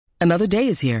Another day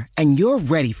is here, and you're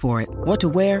ready for it. What to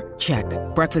wear? Check.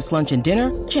 Breakfast, lunch, and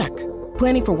dinner? Check.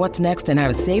 Planning for what's next and how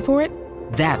to save for it?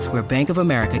 That's where Bank of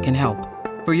America can help.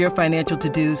 For your financial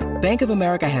to-dos, Bank of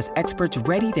America has experts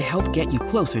ready to help get you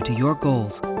closer to your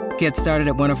goals. Get started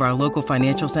at one of our local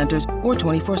financial centers or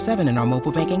 24/7 in our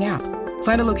mobile banking app.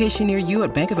 Find a location near you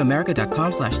at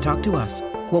bankofamerica.com/talktous.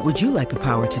 What would you like the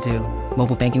power to do?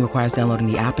 Mobile banking requires downloading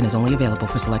the app and is only available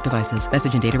for select devices.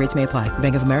 Message and data rates may apply.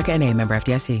 Bank of America N.A., member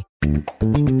FDIC.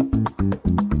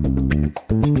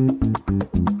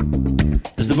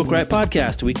 This is the Book Riot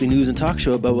Podcast, a weekly news and talk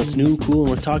show about what's new, cool, and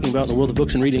worth talking about in the world of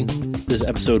books and reading. This is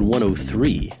episode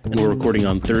 103, and we're recording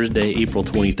on Thursday, April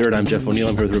 23rd. I'm Jeff O'Neill.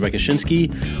 I'm here with Rebecca Schinsky.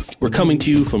 We're coming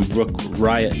to you from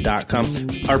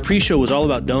BookRiot.com. Our pre-show was all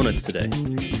about donuts today.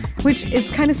 Which, it's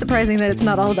kind of surprising that it's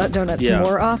not all about donuts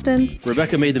more often.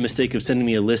 Rebecca made the mistake of sending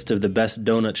me a list of the best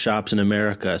donut shops in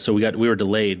America, so we were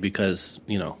delayed because,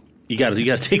 you got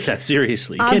to take that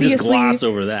seriously. You can't just gloss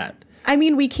over that. I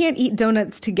mean, we can't eat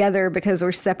donuts together because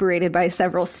we're separated by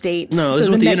several states. No, this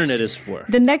is what the internet is for.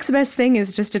 The next best thing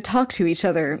is just to talk to each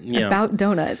other about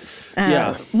donuts.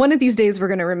 One of these days, we're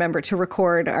going to remember to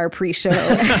record our pre-show,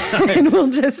 and we'll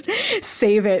just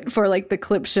save it for like the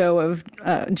clip show of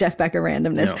Jeff Becker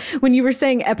randomness. Yeah. When you were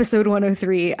saying episode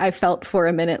 103, I felt for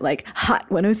a minute like Hot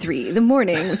 103, the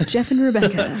morning with Jeff and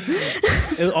Rebecca.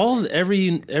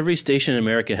 Every station in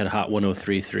America had Hot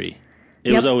 103.3.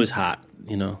 It was always hot,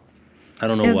 I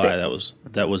don't know why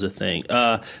that was a thing.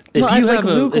 If you have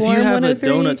a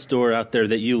donut store out there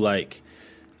that you like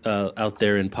out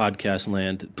there in podcast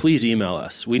land, please email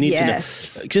us. We need to know.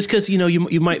 Just because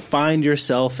you might find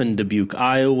yourself in Dubuque,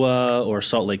 Iowa, or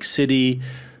Salt Lake City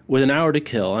with an hour to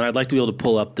kill, and I'd like to be able to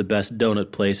pull up the best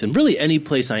donut place. And really any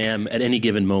place I am at any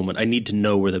given moment, I need to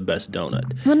know where the best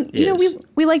donut is.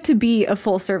 We like to be a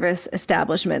full-service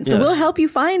establishment, so we'll help you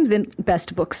find the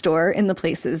best bookstore in the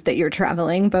places that you're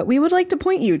traveling, but we would like to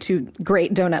point you to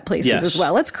great donut places as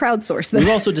well. Let's crowdsource them. We've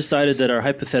also decided that our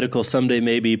hypothetical someday,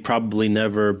 maybe, probably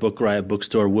never Book Riot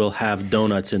bookstore will have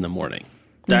donuts in the morning.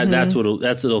 That's the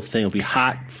little thing. It'll be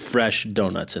hot, fresh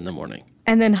donuts in the morning.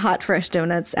 And then hot, fresh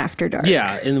donuts after dark.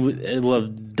 Yeah, and we'll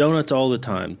have donuts all the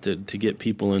time to get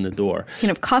people in the door. You can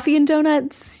have coffee and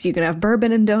donuts. You can have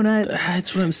bourbon and donuts.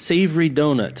 That's what I'm savory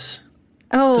donuts.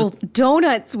 Oh,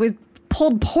 donuts with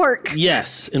pulled pork.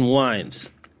 Yes, and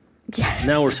wines. Yes.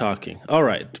 Now we're talking. All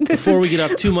right. Before we get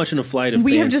off too much in a flight of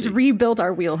we fancy. have just rebuilt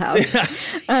our wheelhouse.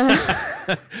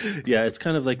 Yeah, it's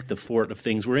kind of like the fort of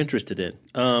things we're interested in.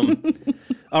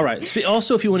 All right.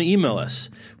 Also, if you want to email us,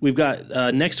 we've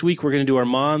got next week we're going to do our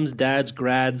moms, dads,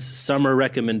 grads summer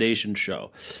recommendation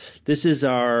show. This is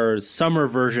our summer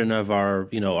version of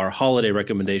our holiday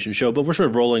recommendation show, but we're sort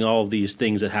of rolling all of these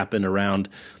things that happen around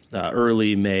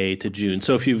early May to June.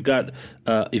 So if you've got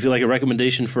if you like a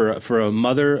recommendation for a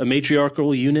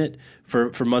matriarchal unit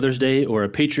for Mother's Day, or a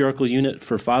patriarchal unit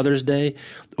for Father's Day,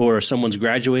 or someone's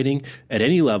graduating at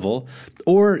any level,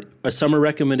 or a summer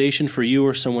recommendation for you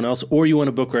or someone else, or you want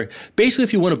a book basically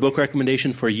if you want a book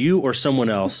recommendation for you or someone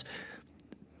else,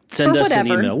 send us an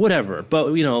email, whatever.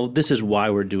 But, this is why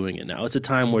we're doing it now. It's a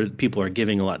time where people are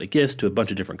giving a lot of gifts to a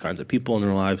bunch of different kinds of people in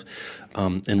their lives,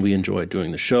 and we enjoy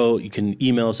doing the show. You can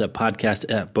email us at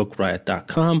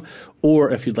podcast@bookriot.com, or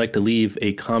if you'd like to leave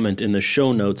a comment in the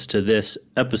show notes to this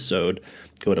episode,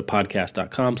 go to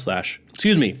BookRiot.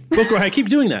 I keep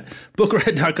doing that.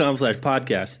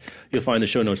 BookRiot.com/podcast. You'll find the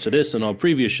show notes to this and all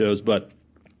previous shows, but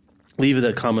leave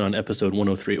a comment on episode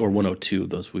 103 or 102,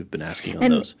 those we've been asking on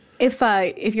those.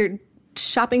 If you're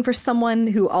shopping for someone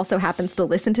who also happens to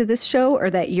listen to this show, or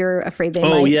that you're afraid they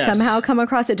might somehow come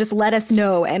across it, just let us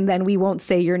know, and then we won't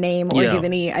say your name or give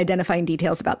any identifying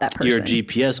details about that person. Your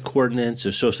GPS coordinates,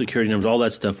 your social security numbers, all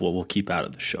that stuff we'll keep out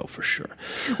of the show for sure.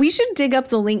 We should dig up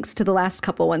the links to the last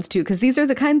couple ones too, because these are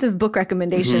the kinds of book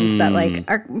recommendations that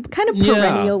are kind of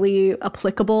perennially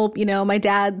applicable. My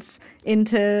dad's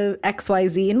into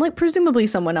XYZ, and presumably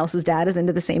someone else's dad is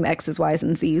into the same X's, Y's,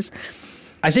 and Z's.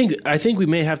 I think we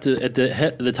may have to, at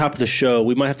the top of the show,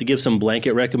 we might have to give some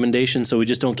blanket recommendations so we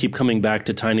just don't keep coming back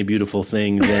to Tiny Beautiful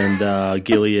Things and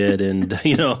Gilead and,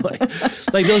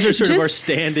 like those are sort of our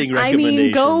standing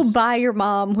recommendations. Go buy your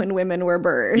mom When Women Were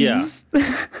Birds. Yeah.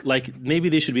 Maybe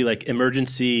they should be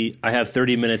emergency, I have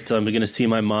 30 minutes till I'm going to see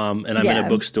my mom and I'm in a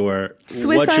bookstore.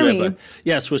 Swiss Army. I buy?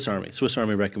 Yeah, Swiss Army. Swiss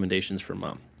Army recommendations for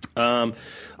mom. All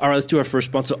right, let's do our first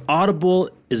sponsor. Audible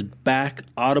is back.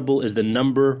 Audible is the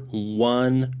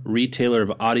 #1 retailer of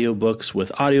audiobooks,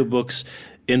 with audiobooks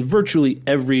in virtually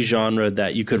every genre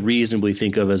that you could reasonably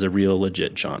think of as a real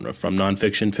legit genre, from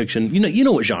nonfiction, fiction. You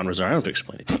know what genres are. I don't have to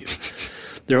explain it to you.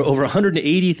 There are over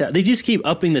 180,000. They just keep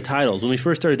upping the titles. When we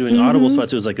first started doing Audible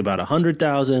spots, it was like about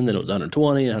 100,000, then it was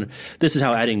 120, 100. This is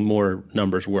how adding more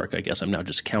numbers work, I guess. I'm now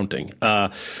just counting.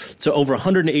 So over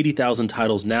 180,000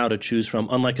 titles now to choose from.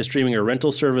 Unlike a streaming or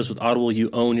rental service with Audible, you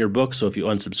own your book. So if you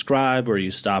unsubscribe or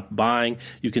you stop buying,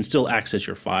 you can still access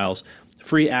your files.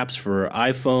 Free apps for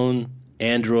iPhone,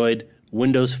 Android,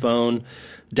 Windows Phone.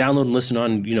 Download and listen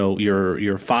on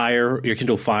your Fire, your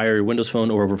Kindle Fire, your Windows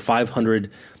Phone, or over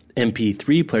 500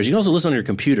 MP3 players. You can also listen on your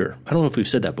computer. I don't know if we've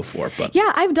said that before, but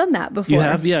yeah, I've done that before. You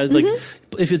have, yeah. Like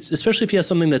especially if you have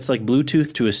something that's like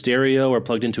Bluetooth to a stereo or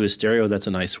plugged into a stereo, that's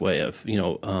a nice way of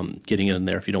getting it in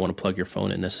there if you don't want to plug your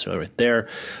phone in necessarily right there.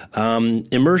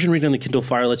 Immersion reading on the Kindle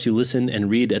Fire lets you listen and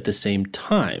read at the same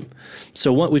time.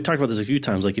 So we've talked about this a few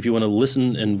times. Like if you want to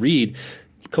listen and read.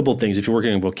 Couple of things. If you're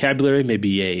working on vocabulary,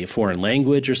 maybe a foreign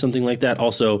language or something like that.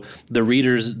 Also, the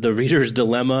reader's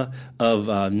dilemma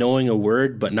of knowing a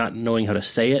word but not knowing how to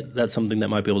say it. That's something that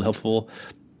might be able to helpful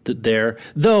there.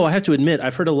 Though I have to admit,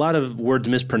 I've heard a lot of words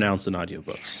mispronounced in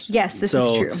audiobooks. Yes, this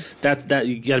is true. That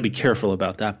you got to be careful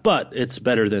about that. But it's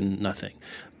better than nothing.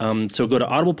 So go to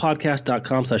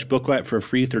audiblepodcast.com/bookriot for a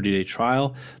free 30-day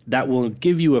trial. That will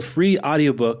give you a free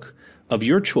audiobook of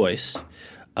your choice.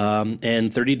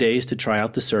 And 30 days to try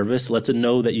out the service. Lets it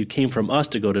know that you came from us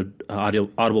to go to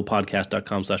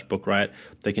audiblepodcast.com/bookriot.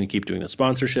 They can keep doing the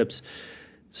sponsorships.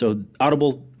 So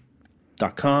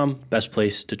audible.com, best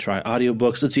place to try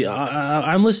audiobooks. Let's see.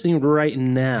 I'm listening right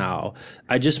now.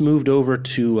 I just moved over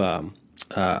to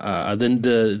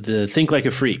the Think Like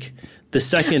a Freak. The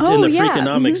second in the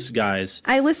Freakonomics guys.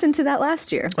 I listened to that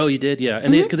last year. Oh, you did? Yeah.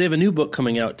 And because they have a new book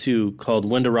coming out, too, called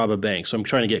When to Rob a Bank. So I'm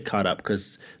trying to get caught up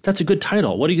because that's a good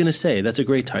title. What are you going to say? That's a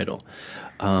great title.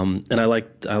 And I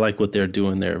like what they're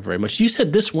doing there very much. You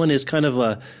said this one is kind of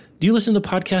a – do you listen to the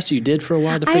podcast you did for a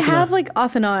while? I have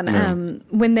off and on.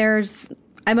 When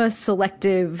I'm a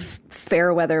selective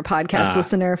fair weather podcast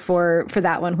listener for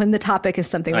that one when the topic is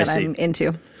something that I'm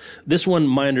into. This one,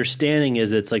 my understanding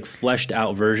is that it's like fleshed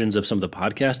out versions of some of the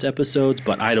podcast episodes,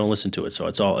 but I don't listen to it, so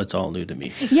it's all new to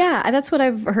me. Yeah, that's what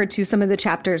I've heard too. Some of the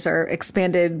chapters are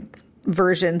expanded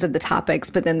versions of the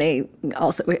topics, but then they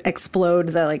also explode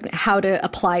the how to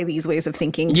apply these ways of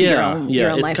thinking to your own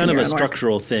life. It's kind of a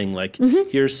structural thing. Like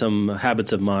here's some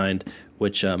habits of mind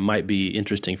which might be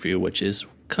interesting for you, which is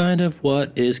kind of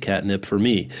what is catnip for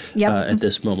me at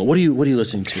this moment. What are you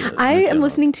listening to? I am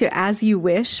listening to As You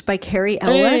Wish by Cary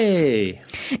Elwes. Hey.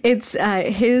 It's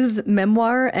his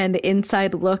memoir and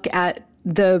inside look at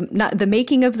the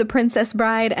making of The Princess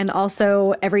Bride and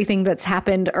also everything that's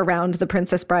happened around The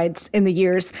Princess Brides in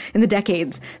the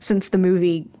decades since the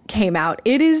movie came out.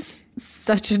 It is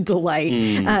such a delight.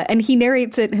 And he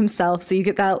narrates it himself, so you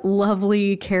get that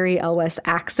lovely Cary Elwes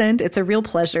accent. It's a real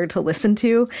pleasure to listen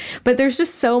to. But there's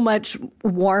just so much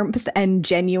warmth and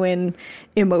genuine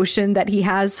emotion that he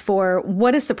has for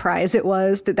what a surprise it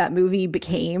was that movie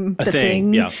became the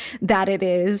thing that it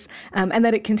is. And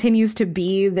that it continues to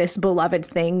be this beloved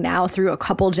thing now through a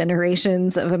couple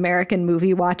generations of American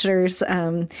movie watchers.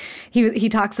 He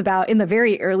talks about, in the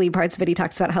very early parts of it, he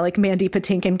talks about how Mandy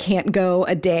Patinkin can't go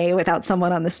a day without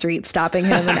someone on the street stopping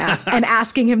him and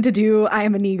asking him to do I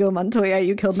Am Inigo Montoya,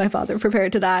 you killed my father, prepare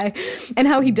to die, and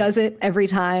how he does it every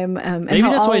time. And maybe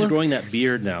that's why he's growing that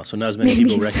beard now, so not as many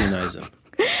people recognize him.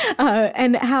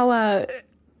 And how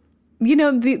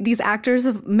these actors,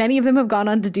 many of them have gone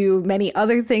on to do many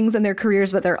other things in their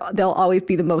careers, but they'll always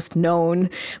be the most known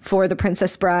for The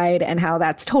Princess Bride, and how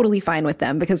that's totally fine with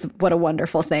them because what a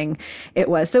wonderful thing it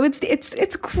was. So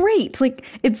it's great.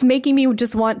 It's making me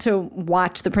just want to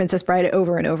watch The Princess Bride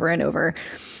over and over and over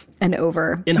and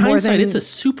over. In hindsight, it's a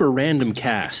super random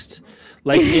cast.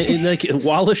 Like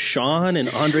Wallace Shawn and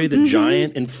Andre the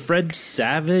Giant and Fred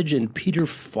Savage and Peter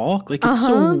Falk. It's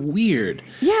so weird.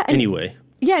 Yeah. Anyway.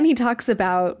 Yeah, and he talks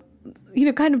about,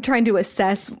 kind of trying to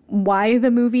assess why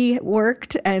the movie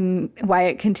worked and why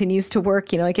it continues to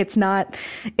work. It's not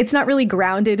really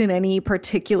grounded in any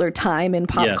particular time in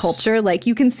pop culture.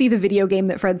 You can see the video game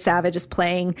that Fred Savage is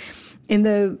playing in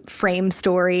the frame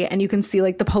story, and you can see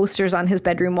the posters on his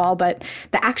bedroom wall, but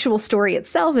the actual story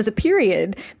itself is a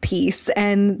period piece,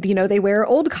 and they wear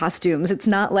old costumes. It's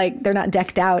not they're not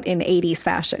decked out in 80s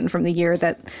fashion from the year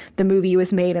that the movie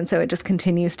was made, and so it just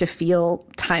continues to feel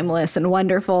timeless and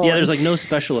wonderful. Yeah, there's no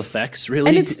special effects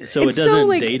really, so it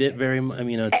doesn't date it very much. I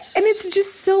mean, it's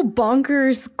just so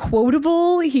bonkers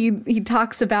quotable. He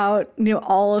talks about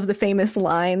all of the famous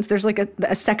lines. There's like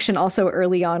a section also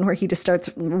early on where he just starts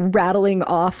rattling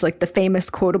off like the famous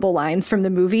quotable lines from the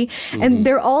movie, and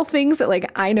they're all things that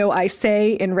like I know I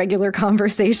say in regular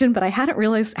conversation, but I hadn't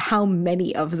realized how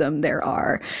many of them there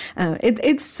are.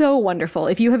 It's so wonderful.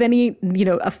 If you have any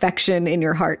affection in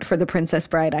your heart for The Princess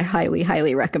Bride, I highly,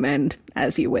 highly recommend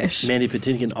As You Wish. Mandy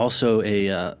Patinkin, also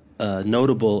a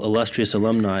notable, illustrious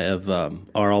alumni of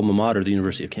our alma mater, the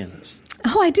University of Kansas.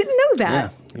 Oh, I didn't know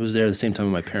that. Yeah, it was there at the same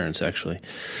time with my parents, actually.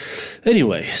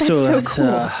 Anyway, that's cool.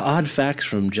 Odd facts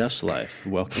from Jeff's life.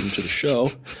 Welcome to the show.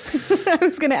 I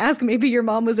was going to ask, maybe your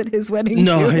mom was at his wedding too.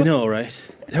 No, I know, right?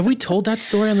 Have we told that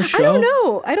story on the show? I don't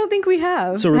know. I don't think we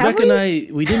have. So Rebecca and I,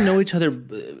 we didn't know each other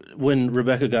when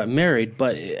Rebecca got married,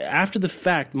 but after the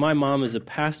fact, my mom is a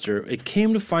pastor. It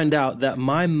came to find out that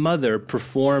my mother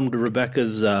performed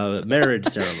Rebecca's marriage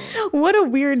ceremony. What a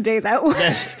weird day that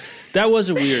was. That was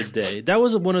a weird day. That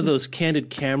was one of those candid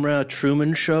camera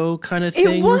Truman Show kind of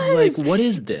things. It was. Like, what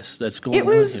is this that's going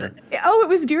on here? Oh, it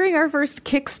was during our first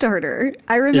Kickstarter.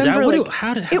 I remember. Is that what it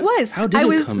was? How did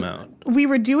it come out? We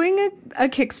were doing a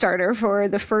Kickstarter for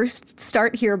the first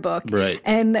Start Here book. Right.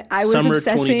 And I was Summer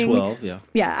obsessing. 2012, yeah.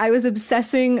 Yeah, I was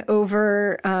obsessing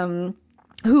over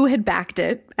who had backed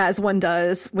it, as one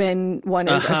does when one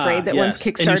is afraid that one's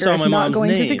Kickstarter is not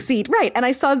going to succeed. Right. And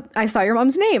I saw your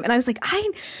mom's name, and I was like,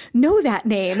 I know that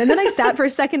name. And then I sat for a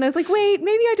second, and I was like, wait,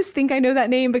 maybe I just think I know that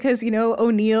name because,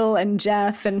 O'Neill and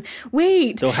Jeff, and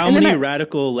wait. So how many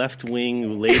radical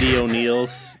left-wing Lady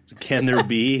O'Neills can there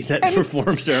be that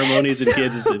perform ceremonies in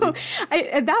Kansas City?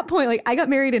 At that point, I got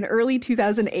married in early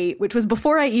 2008, which was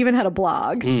before I even had a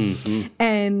blog. Mm-hmm.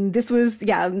 And this was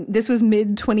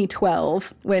mid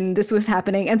 2012 when this was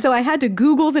happening. And so I had to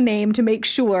Google the name to make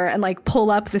sure and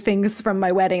pull up the things from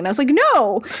my wedding. And I was like,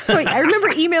 no. So I remember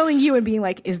emailing you and being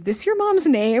like, is this your mom's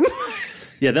name?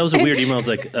 Yeah, that was a weird email. I was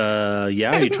like,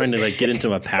 yeah, are you trying to get into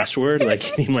my password? You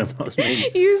need my mom's name?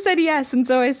 You said yes, and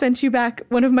so I sent you back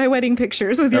one of my wedding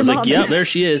pictures with your mom. I was like, yeah, there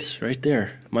she is, right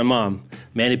there. My mom,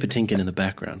 Mandy Patinkin in the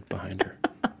background behind her.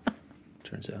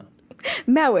 Turns out.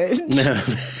 Marriage.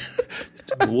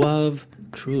 Love,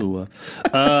 true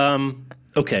love.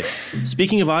 Okay,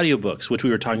 speaking of audiobooks, which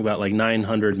we were talking about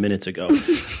 900 minutes ago,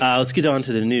 let's get on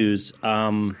to the news.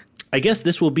 I guess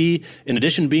this will be, in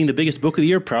addition to being the biggest book of the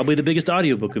year, probably the biggest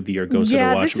audiobook of the year, Go Set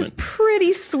a Watchman. Yeah, this is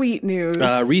pretty sweet news.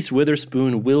 Reese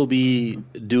Witherspoon will be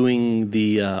doing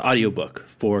the audiobook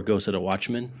for Go Set a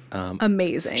Watchman.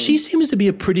 Amazing. She seems to be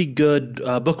a pretty good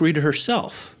book reader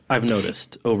herself, I've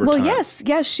noticed over time. Well, yes,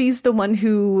 she's the one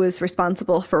who was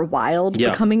responsible for Wild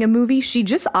becoming a movie. She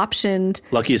just optioned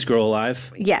Luckiest Girl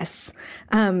Alive. Yes.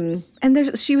 And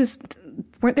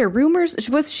weren't there rumors?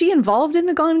 Was she involved in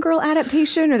the Gone Girl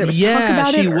adaptation, or there was talk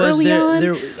about it early on?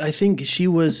 I think she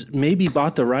was maybe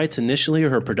bought the rights initially,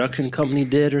 or her production company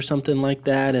did, or something like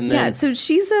that. And then, so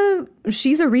she's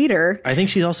a reader. I think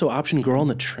she's also optioned Girl on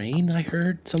the Train. I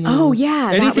heard something. Oh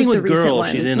yeah, anything with girl,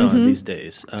 one. She's in on these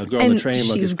days. Girl on the Train.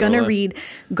 She's gonna read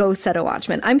Go Set a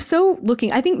Watchman. I'm so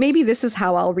looking. I think maybe this is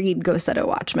how I'll read Go Set a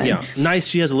Watchman. Yeah, nice.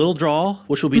 She has a little drawl,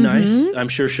 which will be nice. I'm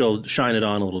sure she'll shine it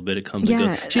on a little bit. It comes and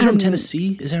goes. She's from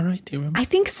Tennessee. Is that right? Do you remember? I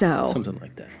think so. Something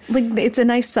like that. It's a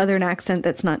nice Southern accent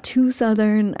that's not too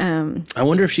Southern. I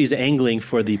wonder if she's angling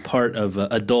for the part of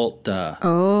adult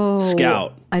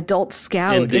scout. Adult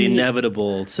scout. And the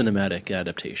inevitable cinematic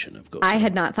adaptation of Ghost. I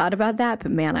had not thought about that,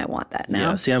 but man, I want that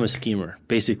now. Yeah, see, I'm a schemer.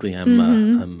 Basically, I'm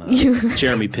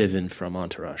Jeremy Piven from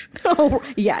Entourage. Oh,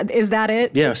 yeah. Is that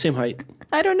it? Yeah, same height.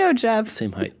 I don't know, Jeff.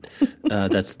 Same height.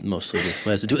 That's mostly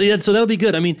what has to do. Yeah, so that would be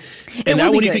good. I mean, and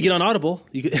that one you could get on Audible.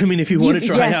 If you want to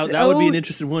try out, that would be an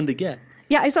interesting one to get.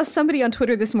 Yeah, I saw somebody on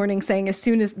Twitter this morning saying, as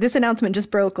soon as this announcement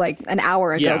just broke an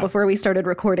hour ago before we started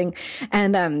recording,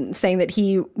 and saying that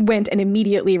he went and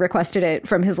immediately requested it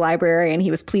from his library, and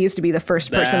he was pleased to be the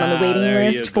first person on the waiting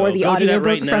list for the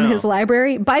audiobook from his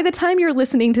library. By the time you're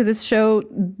listening to this show,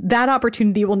 that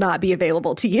opportunity will not be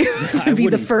available to you to be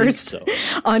the first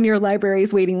on your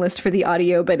library's waiting list for the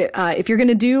audio. But if you're going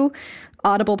to do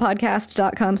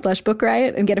audiblepodcast.com/Book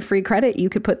Riot and get a free credit, you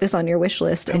could put this on your wish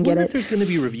list and get it. I wonder if there's going to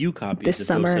be review copies this of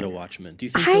summer. Go Set a Watchman. Do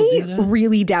you think they'll do that? I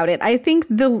really doubt it. I think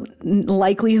the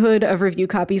likelihood of review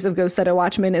copies of Go Set a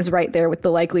Watchman is right there with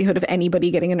the likelihood of anybody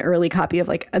getting an early copy of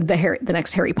the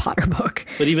next Harry Potter book.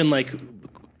 But even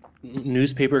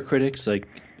newspaper critics like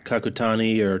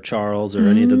Kakutani or Charles or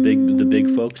any of the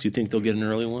big folks, you think they'll get an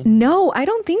early one? No, I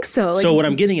don't think so. So what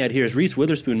I'm getting at here is Reese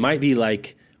Witherspoon might be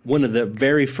one of the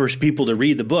very first people to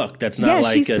read the book. That's not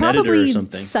like an editor or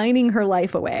something. She's probably signing her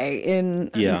life away in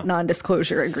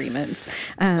non-disclosure agreements.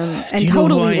 And do you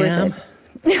totally know who I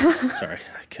worth am? Sorry,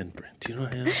 I can't. Do you know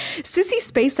who I am? Sissy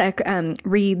Spacek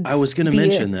reads. I was going to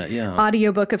mention that. Yeah,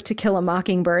 audiobook of To Kill a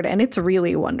Mockingbird, and it's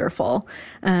really wonderful.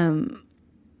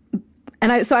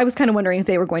 And I was kind of wondering if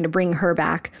they were going to bring her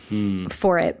back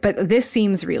for it, but this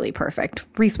seems really perfect.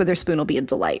 Reese Witherspoon will be a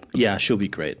delight. Yeah, she'll be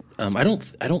great. I don't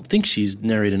think she's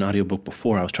narrated an audiobook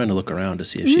before. I was trying to look around to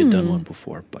see if she had done one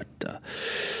before, but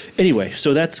anyway,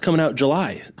 so that's coming out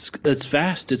July. It's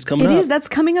fast. It's coming up. It is. That's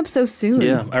coming up so soon.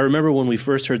 Yeah, I remember when we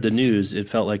first heard the news, it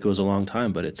felt like it was a long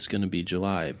time, but it's going to be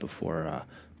July before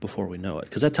we know it,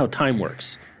 because that's how time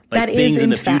works. Like that things is, in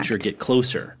the fact. future get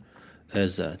closer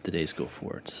as the days go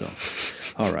forward. So,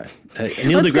 all right.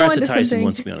 Neil deGrasse Tyson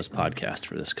wants me on his podcast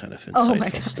for this kind of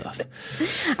insightful stuff.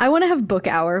 I want to have book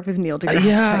hour with Neil deGrasse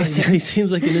Tyson. Yeah, he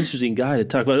seems like an interesting guy to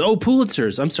talk about. Oh,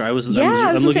 Pulitzers. I'm sorry. I'm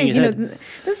looking ahead.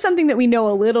 This is something that we know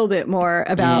a little bit more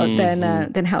about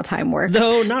than how time works.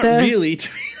 No, not really.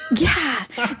 Yeah.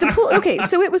 Okay,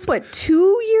 so it was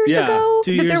 2 years ago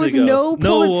that there was no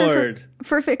Pulitzer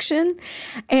for fiction,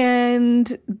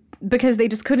 and because they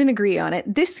just couldn't agree on it.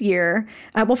 This year,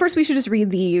 well, first we should just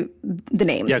read the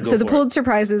names. So the Pulitzer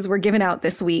Prizes were given out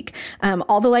this week.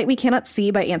 All the Light We Cannot See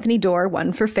by Anthony Doerr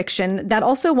won for fiction. That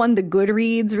also won the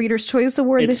Goodreads Reader's Choice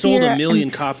Award this year. It sold 1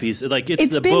 million copies. Like it's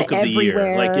the book of the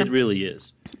year. Like it really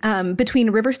is.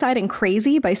 Between Riverside and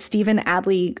Crazy by Stephen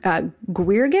Adly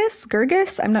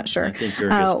Gurgis, I'm not sure. I think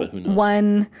Gurgis, but who knows?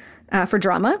 Won for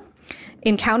drama.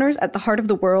 Encounters at the Heart of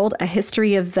the World, A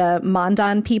History of the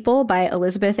Mandan People by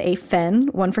Elizabeth A. Fenn,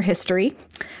 one for history.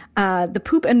 The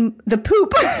Pope.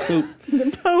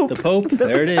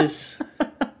 There it is.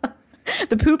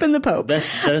 The Poop and the Pope.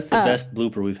 That's the best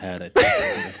blooper we've had, I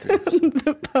think.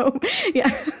 The Pope.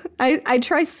 Yeah. I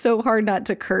try so hard not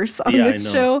to curse on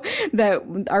this show that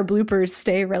our bloopers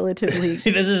stay relatively...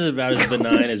 This is about as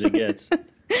benign as it gets.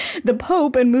 The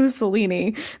Pope and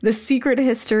Mussolini, The Secret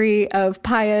History of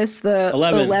Pius the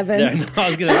 11th. Yeah, I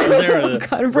was going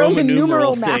to Roman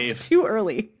numeral math too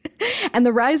early. And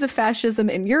The Rise of Fascism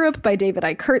in Europe by David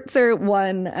I. Kurtzer,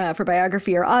 won for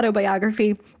biography or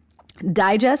autobiography.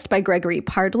 Digest by Gregory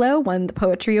Pardlow won the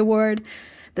Poetry Award.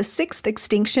 The Sixth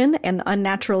Extinction, An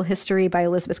Unnatural History by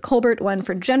Elizabeth Kolbert won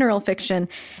for general fiction.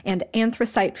 And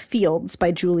Anthracite Fields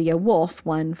by Julia Wolfe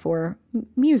won for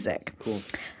music. Cool.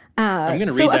 I'm going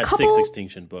to read that Sixth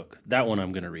Extinction book. That one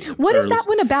I'm going to read. What is that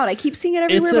one about? I keep seeing it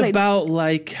everywhere. It's about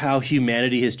like how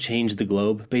humanity has changed the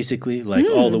globe, basically. Like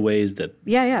all the ways that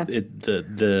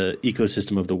the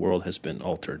ecosystem of the world has been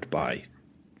altered by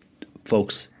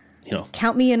folks.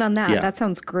 Count me in on that. Yeah, that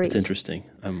sounds great. It's interesting.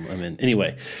 I'm in.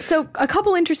 Anyway. So a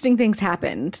couple interesting things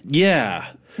happened. Yeah.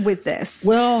 With this.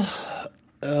 Well,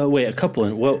 wait, a couple.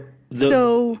 What's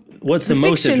the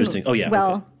most interesting? Oh, yeah.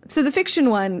 Well, okay. So the fiction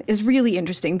one is really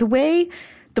interesting. The way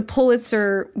the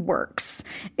Pulitzer works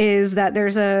is that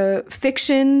there's a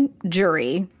fiction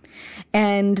jury,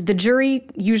 and the jury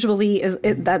usually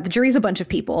the jury's a bunch of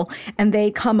people, and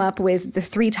they come up with the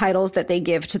 3 titles that they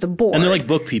give to the board. And they're like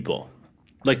book people.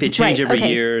 Like they change every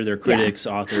year. They're critics,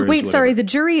 authors. Wait, sorry. The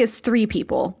jury is 3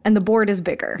 people, and the board is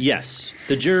bigger. Yes,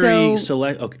 the jury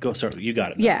select. Okay, go. Sorry, you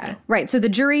got it. Yeah, right. So the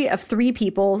jury of 3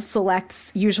 people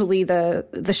selects usually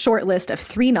the short list of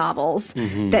 3 novels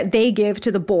that they give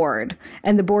to the board,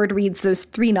 and the board reads those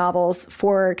 3 novels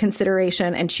for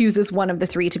consideration and chooses one of the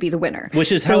 3 to be the winner.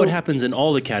 Which is how it happens in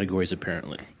all the categories,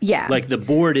 apparently. Yeah, like the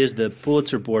board is the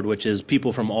Pulitzer board, which is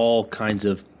people from all kinds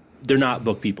of. They're not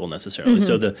book people necessarily.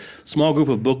 So the small group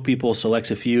of book people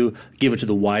selects a few, give it to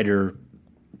the wider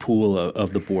pool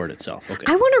of the board itself. Okay.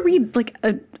 I want to read like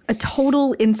a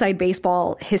total inside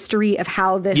baseball history of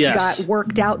how this got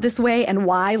worked out this way and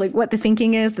why, like what the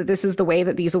thinking is that this is the way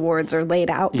that these awards are laid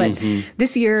out. But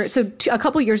this year, so a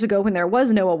couple years ago when there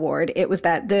was no award, it was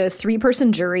that the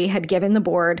 3-person jury had given the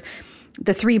board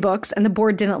the 3 books, and the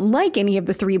board didn't like any of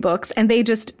the 3 books, and they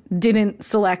just didn't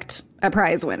select a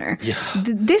prize winner. Yeah.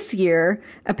 This year,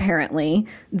 apparently,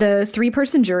 the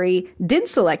 3-person jury did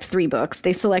select 3 books.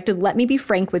 They selected Let Me Be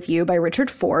Frank with You by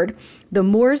Richard Ford, The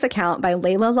Moor's Account by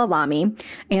Layla Lalami,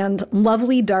 and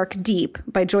Lovely Dark Deep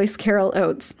by Joyce Carol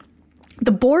Oates.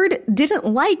 The board didn't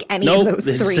like any of those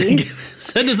 3.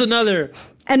 Send us another.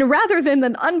 And rather than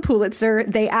an unpulitzer,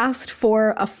 they asked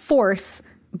for a 4th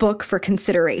book for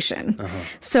consideration.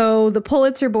 So the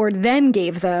Pulitzer board then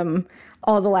gave them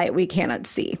All the Light We Cannot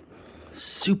See.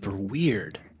 Super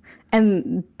weird.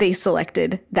 And they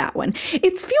selected that one.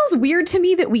 It feels weird to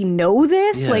me that we know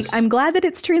this. Yes. Like, I'm glad that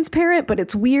it's transparent, but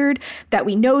it's weird that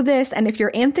we know this. And if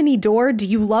you're Anthony Doerr, do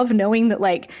you love knowing that,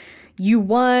 like, you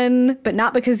won, but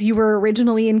not because you were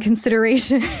originally in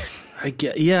consideration. I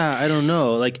don't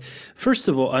know. Like, first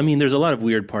of all, I mean, there's a lot of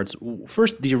weird parts.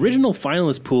 First, the original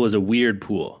finalist pool is a weird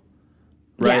pool,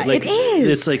 right? Yeah, like, it is.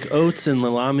 It's like Oates and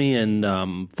Lalami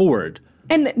and Ford.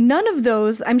 And none of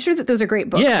those, I'm sure that those are great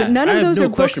books, but none of those are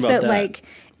books that, like,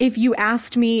 if you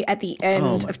asked me at the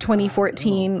end of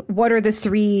 2014, what are the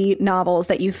 3 novels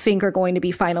that you think are going to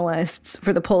be finalists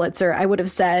for the Pulitzer, I would have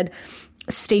said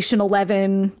Station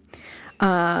 11.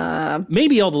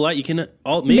 Maybe All the Light You Cannot.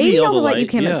 Maybe All the Light You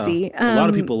Cannot See. A lot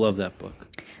of people love that book.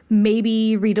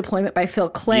 Maybe Redeployment by Phil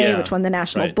Clay, which won the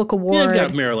National Book Award. Yeah, you've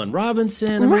got Marilyn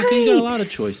Robinson. I mean, you got a lot of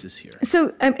choices here.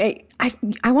 So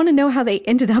I want to know how they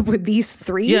ended up with these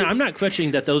 3. Yeah, I'm not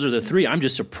questioning that those are the 3. I'm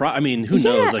just surprised. I mean, who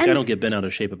knows? Like, I don't get bent out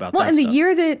of shape about that Well, and stuff. the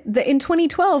year that in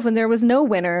 2012, when there was no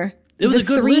winner, it was a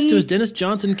good list. It was Dennis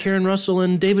Johnson, Karen Russell,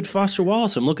 and David Foster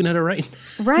Wallace. I'm looking at it right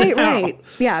now. Right.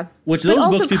 Yeah. Which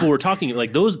those books people were talking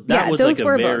like those. That was like a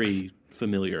very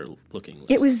familiar looking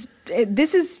list.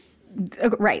 This is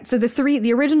right. So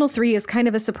the original 3 is kind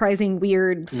of a surprising,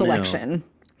 weird selection.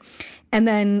 And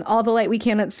then All the Light We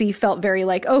Cannot See felt very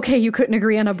like, okay, you couldn't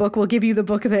agree on a book. We'll give you the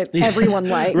book that everyone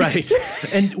liked. Right.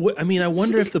 And I mean, I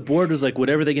wonder if the board was like,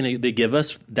 whatever they give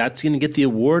us, that's going to get the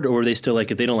award. Or are they still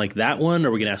like, if they don't like that one,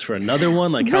 are we going to ask for another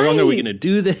one? Like, how long are we going to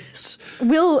do this?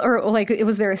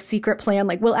 Was there a secret plan?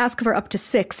 Like, we'll ask for up to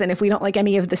 6. And if we don't like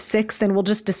any of the 6, then we'll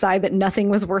just decide that nothing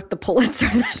was worth the Pulitzer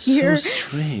that year. So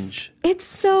strange. It's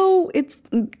so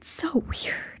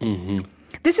weird. Mm-hmm.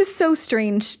 This is so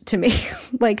strange to me.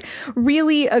 Like,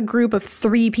 really, a group of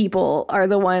 3 people are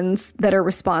the ones that are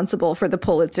responsible for the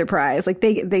Pulitzer Prize. Like,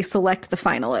 they select the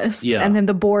finalists, and then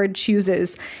the board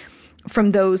chooses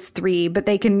from those 3, but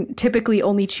they can typically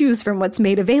only choose from what's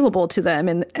made available to them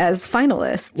as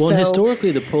finalists. Well, and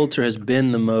historically, the Pulitzer has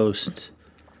been the most,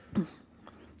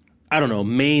 I don't know,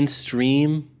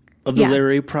 mainstream of the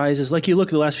literary prizes. Like, you look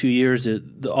at the last few years, All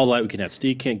the Light We Cannot See,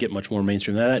 you can't get much more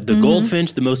mainstream than that. The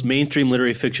Goldfinch, the most mainstream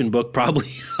literary fiction book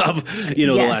probably of the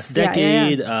last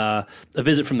decade. A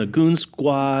Visit from the Goon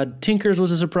Squad. Tinkers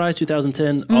was a surprise,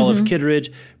 2010. Olive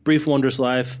Kitteridge, Brief Wondrous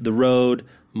Life, The Road,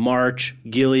 March,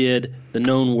 Gilead, The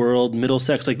Known World,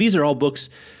 Middlesex. Like, these are all books,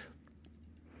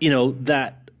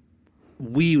 that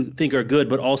we think are good,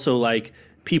 but also like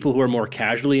people who are more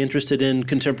casually interested in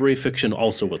contemporary fiction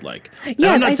also would like.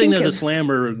 Now, I'm not saying there's a slam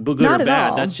or good or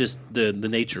bad. That's just the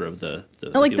nature of the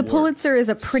Pulitzer is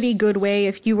a pretty good way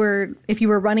if you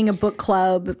were running a book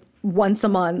club once a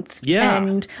month. Yeah.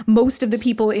 And most of the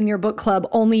people in your book club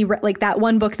only that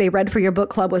one book they read for your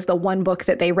book club was the one book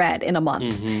that they read in a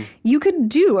month. Mm-hmm. You could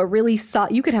do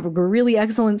you could have really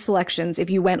excellent selections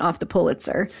if you went off the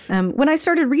Pulitzer. When I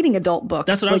started reading adult books,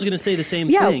 that's what I was going to say. The same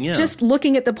thing. Yeah. Just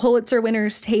looking at the Pulitzer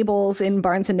winners tables in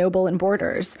Barnes and Noble and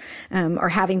Borders, or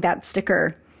having that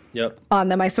sticker on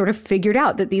them, I sort of figured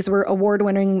out that these were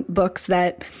award-winning books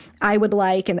that I would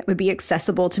like and that would be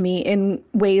accessible to me in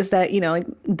ways that, like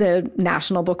the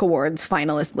National Book Awards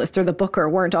finalist list or the Booker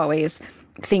weren't always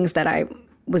things that I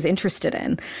was interested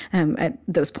in at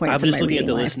those points. I'm just looking at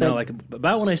the list now. Like,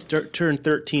 about when I turned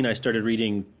 13, I started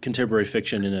reading contemporary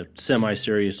fiction in a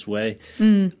semi-serious way.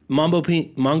 Mambo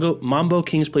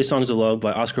Kings Play Songs of Love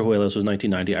by Oscar Huelos was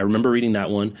 1990. I remember reading that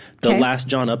one. The last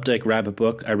John Updike Rabbit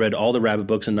book. I read all the Rabbit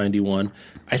books in 91.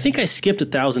 I think I skipped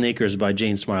 1,000 Acres by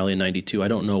Jane Smiley in 92. I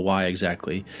don't know why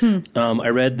exactly. I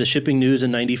read The Shipping News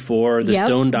in 94, The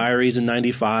Stone Diaries in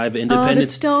 95, The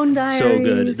Stone Diaries. So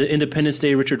good. The Independence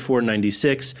Day, Richard Ford,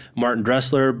 96. Martin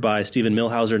Dressler by Stephen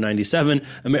Milhauser, 97.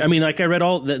 I mean, like, I read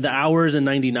all the Hours in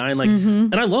 99. Like,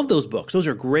 and I love those books. Those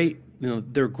are great.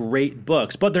 They're great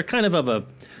books, but they're kind of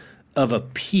a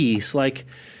piece. Like,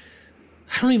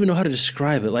 I don't even know how to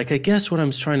describe it. Like, I guess what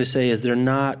I'm trying to say is they're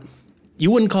not. You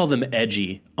wouldn't call them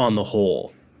edgy on the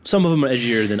whole. Some of them are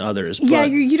edgier than others. Yeah,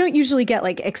 you don't usually get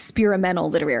like experimental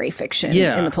literary fiction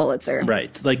in the Pulitzer.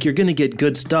 Right. Like, you're going to get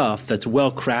good stuff that's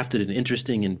well crafted and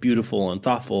interesting and beautiful and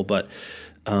thoughtful, but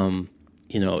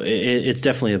it's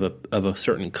definitely of a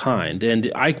certain kind.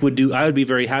 And I would be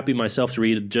very happy myself to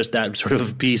read just that sort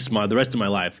of piece the rest of my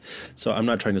life. So I'm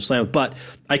not trying to slam it, but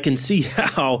I can see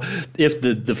how if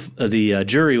the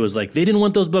jury was like, they didn't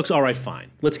want those books, all right, fine,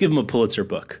 let's give them a Pulitzer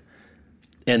book.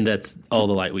 And that's All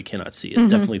the Light We Cannot See. It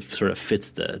definitely sort of fits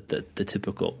the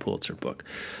typical Pulitzer book.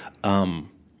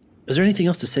 Is there anything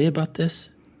else to say about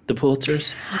this? the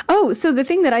Pulitzers? Oh, so the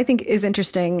thing that I think is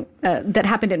interesting that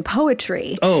happened in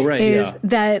poetry. Oh, right, is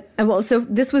that, so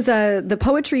this was the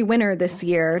poetry winner this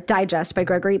year, Digest by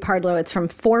Gregory Pardlo. It's from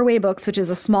Four Way Books, which is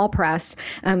a small press.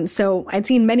 So I'd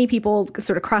seen many people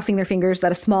sort of crossing their fingers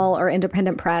that a small or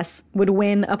independent press would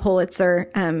win a Pulitzer.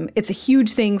 It's a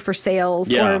huge thing for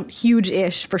sales, or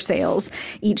huge-ish for sales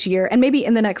each year. And maybe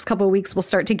in the next couple of weeks, we'll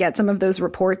start to get some of those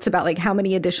reports about like how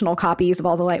many additional copies of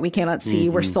All the Light We Cannot See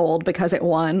were sold because it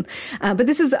won. But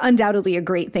this is undoubtedly a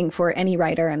great thing for any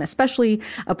writer, and especially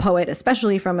a poet,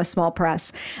 especially from a small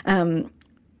press. I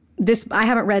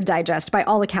haven't read Digest. By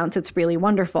all accounts, it's really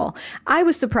wonderful. I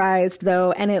was surprised,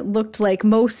 though, and it looked like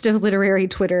most of literary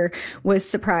Twitter was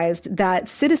surprised, that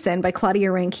Citizen by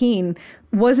Claudia Rankine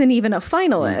wasn't even a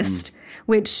finalist,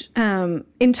 which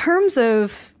in terms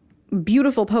of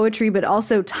beautiful poetry, but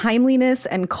also timeliness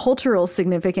and cultural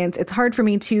significance. It's hard for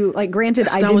me to, like, granted,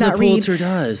 That's I did not read. Pulitzer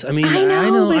does. I mean, I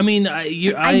know. I mean, I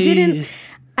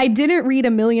didn't read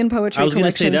a million poetry collections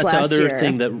last year. I was going to say that's the other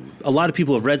thing that a lot of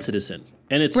people have read Citizen.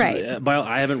 And it's right.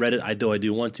 I haven't read it, though I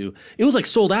do want to. It was like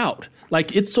sold out.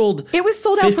 Like it was sold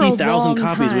out for 50,000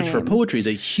 copies, time. Which for poetry is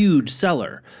a huge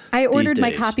seller. I ordered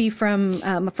my copy from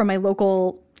my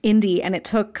local indie, and it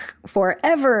took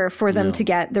forever for them to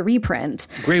get the reprint.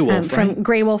 Graywolf, from right?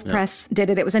 Graywolf Press did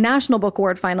it. It was a National Book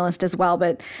Award finalist as well,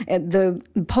 but the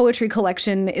poetry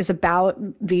collection is about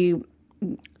the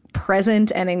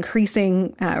present and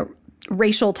increasing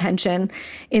racial tension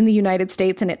in the United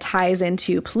States, and it ties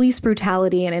into police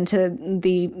brutality and into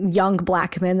the young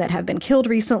Black men that have been killed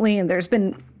recently. And there's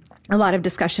been a lot of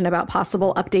discussion about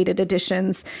possible updated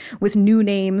editions with new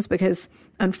names, because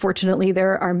unfortunately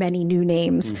there are many new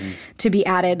names to be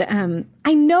added.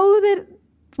 I know that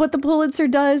what the Pulitzer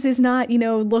does is not,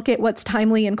 look at what's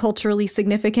timely and culturally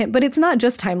significant, but it's not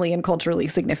just timely and culturally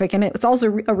significant. It's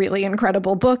also a really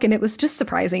incredible book. And it was just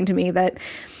surprising to me that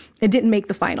it didn't make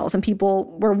the finals, and people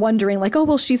were wondering, like, oh,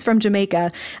 well, she's from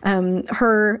Jamaica.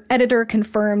 Her editor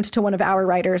confirmed to one of our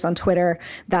writers on Twitter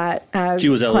that she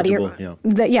was eligible.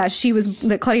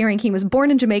 That Claudia Rankine was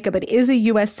born in Jamaica, but is a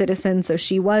U.S. citizen, so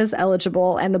she was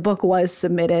eligible, and the book was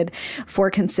submitted for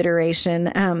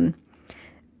consideration.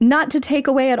 Not to take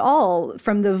away at all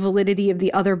from the validity of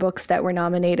the other books that were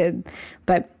nominated,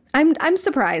 but I'm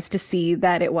surprised to see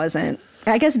that it wasn't.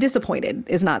 I guess disappointed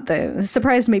is not the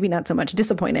surprised, maybe not so much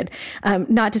disappointed,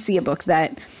 not to see a book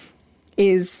that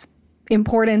is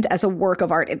important as a work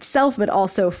of art itself, but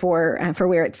also for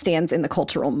where it stands in the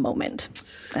cultural moment.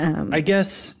 I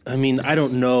guess, I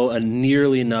don't know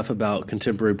nearly enough about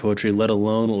contemporary poetry, let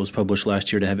alone what was published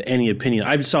last year, to have any opinion.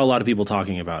 I saw a lot of people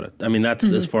talking about it.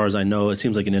 That's as far as I know. It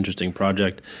seems like an interesting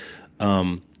project.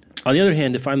 On the other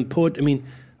hand, if I'm a poet,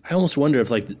 I almost wonder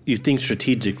if, like, you think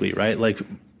strategically, right? Like,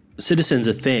 Citizen's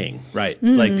a thing, right?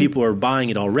 Like, people are buying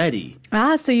it already.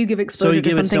 So you give exposure to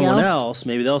something else. So you give it to someone else,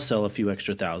 maybe they'll sell a few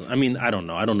extra thousand. I don't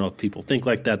know. I don't know if people think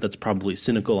like that. That's probably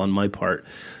cynical on my part.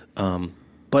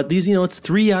 But these, it's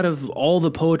 3 out of all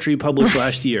the poetry published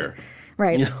last year.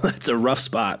 Right. That's a rough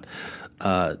spot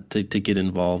to get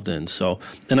involved in. So,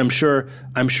 and I'm sure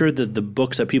that the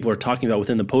books that people are talking about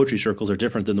within the poetry circles are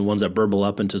different than the ones that burble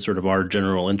up into sort of our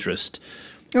general interest.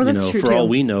 Oh, that's true, for too. all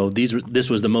we know, this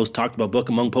was the most talked about book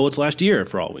among poets last year,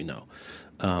 for all we know,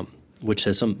 which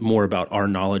says some more about our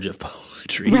knowledge of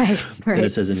poetry right. than it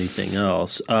says anything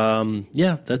else. That's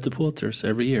the Pulitzers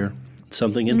every year.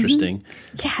 Something interesting.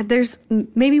 Yeah,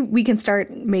 maybe we can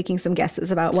start making some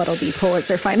guesses about what'll be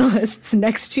Pulitzer finalists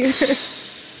next year.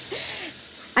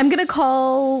 I'm going to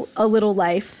call A Little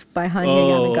Life by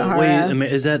Hanya Yanagihara. Wait,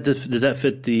 does that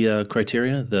fit the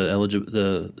criteria,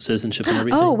 the citizenship and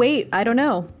everything? Oh, wait, I don't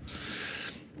know.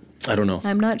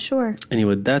 I'm not sure.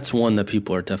 Anyway, that's one that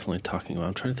people are definitely talking about.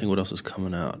 I'm trying to think what else is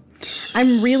coming out.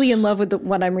 I'm really in love with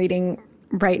what I'm reading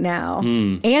right now.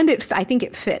 And I think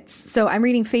it fits. So I'm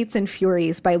reading Fates and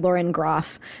Furies by Lauren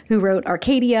Groff, who wrote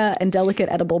Arcadia and Delicate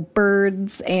Edible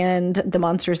Birds and The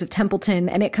Monsters of Templeton.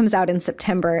 And it comes out in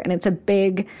September. And it's a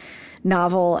big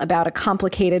novel about a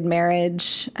complicated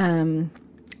marriage and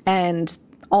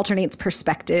alternates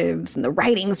perspectives. And the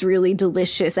writing's really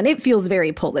delicious. And it feels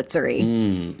very Pulitzer-y.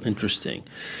 Interesting.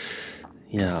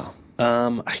 Yeah.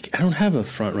 I don't have a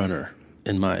front runner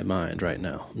in my mind right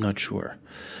now. I'm not sure.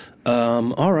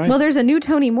 All right. Well, there's a new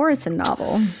Toni Morrison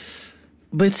novel.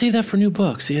 But save that for new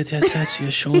books. That's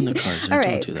you're showing the cards. All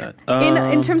right. Don't do that.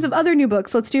 In terms of other new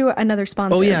books, let's do another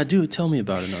sponsor. Oh, yeah. Tell me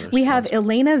about another We sponsor. have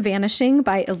Elena Vanishing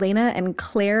by Elena and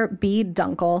Claire B.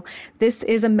 Dunkel. This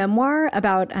is a memoir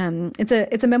about,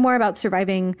 it's a memoir about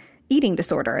surviving eating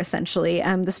disorder, essentially.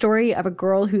 The story of a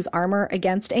girl whose armor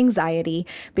against anxiety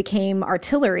became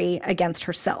artillery against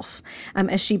herself,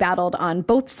 as she battled on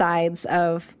both sides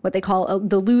of what they call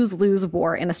the lose-lose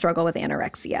war in a struggle with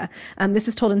anorexia. This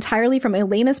is told entirely from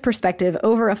Elena's perspective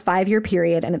over a 5-year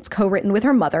period, and it's co-written with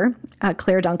her mother,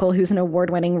 Claire Dunkel, who's an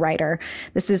award-winning writer.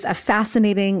 This is a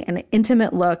fascinating and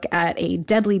intimate look at a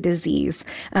deadly disease,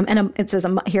 and it says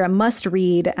here a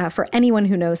must-read for anyone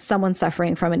who knows someone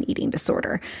suffering from an eating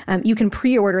disorder. You can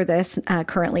pre-order this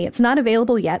currently. It's not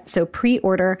available yet, so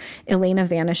pre-order Elena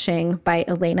Vanishing by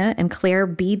Elena and Claire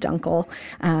B. Dunkel,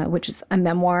 which is a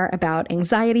memoir about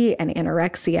anxiety and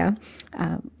anorexia,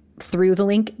 through the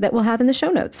link that we'll have in the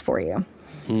show notes for you.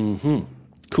 Mm-hmm.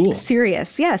 Cool. Serious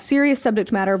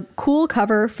subject matter. Cool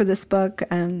cover for this book.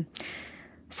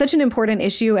 Such an important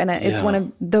issue, and it's one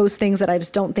of those things that I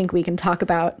just don't think we can talk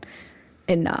about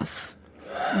enough.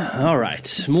 All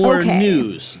right. More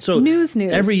news. So news.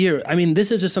 Every year, I mean,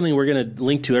 this is just something we're going to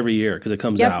link to every year because it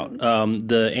comes out.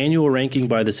 The annual ranking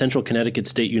by the Central Connecticut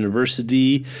State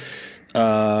University,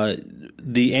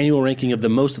 the annual ranking of the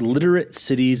most literate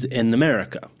cities in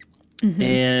America. Mm-hmm.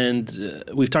 And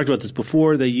we've talked about this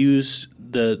before. They use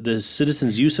the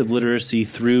citizens' use of literacy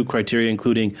through criteria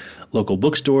including local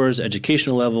bookstores,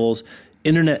 educational levels,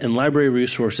 internet and library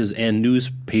resources, and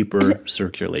newspaper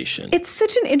circulation. It's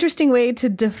such an interesting way to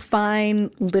define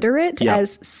literate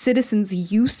as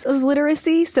citizens' use of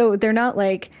literacy. So they're not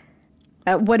like,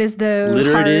 what is the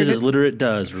literate hard... is as literate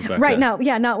does, Rebecca. Right. Now,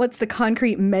 not what's the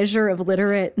concrete measure of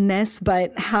literateness,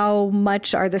 but how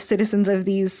much are the citizens of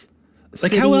these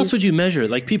like, how else would you measure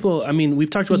it? Like, people, I mean, we've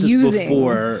talked about this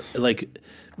before. Like,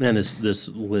 man, this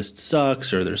list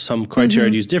sucks, or there's some criteria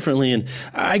I'd use differently. And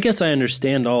I guess I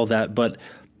understand all that, but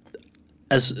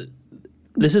this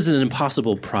is an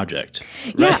impossible project.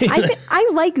 Right? Yeah, I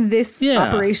like this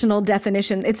operational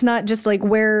definition. It's not just like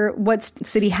what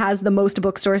city has the most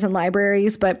bookstores and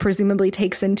libraries, but presumably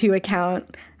takes into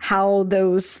account how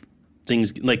those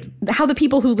things, like how the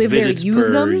people who live there use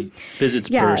them. Visits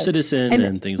per citizen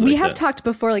and things like that. We have talked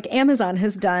before, like Amazon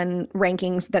has done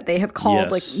rankings that they have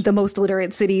called like the most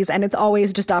literate cities, and it's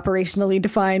always just operationally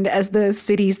defined as the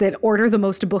cities that order the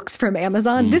most books from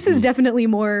Amazon. Mm-hmm. This is definitely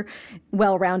more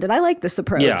well-rounded. I like this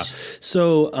approach. Yeah.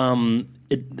 So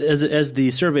as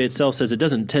the survey itself says, it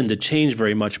doesn't tend to change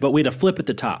very much, but we had a flip at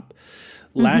the top.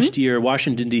 Last year,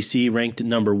 Washington, D.C. ranked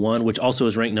number 1, which also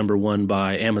is ranked number 1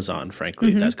 by Amazon,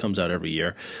 frankly. That comes out every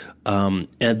year. And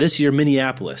this year,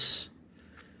 Minneapolis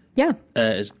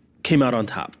came out on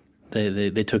top.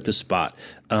 They took the spot.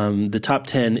 The top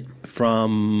 10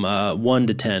 from 1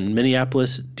 to 10,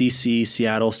 Minneapolis, D.C.,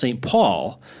 Seattle, St.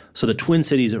 Paul, so the Twin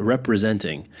Cities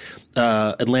representing,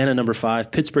 Atlanta, number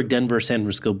 5, Pittsburgh, Denver, San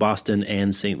Francisco, Boston,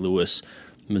 and St. Louis,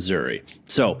 Missouri.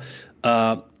 So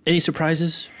any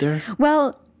surprises there?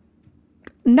 Well,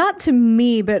 not to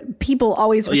me, but people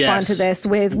always respond to this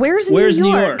with, where's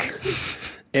New York?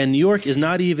 And New York is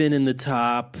not even in the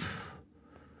top,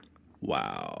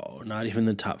 not even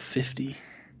the top 50.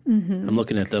 Mm-hmm. I'm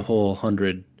looking at the whole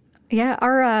 100. Yeah,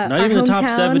 not even the top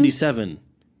 77.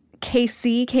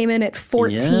 KC came in at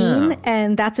 14,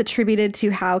 and that's attributed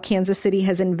to how Kansas City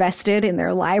has invested in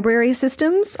their library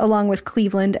systems, along with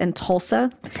Cleveland and Tulsa.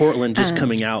 Portland just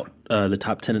coming out the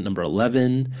top 10 at number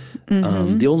 11.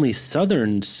 The only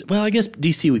southern, I guess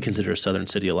D.C. we consider a southern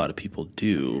city. A lot of people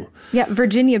do. Yeah,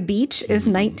 Virginia Beach is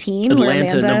 19.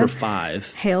 Atlanta, number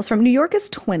 5. Hails from. New York is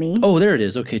 20. Oh, there it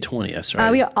is. Okay, 20. That's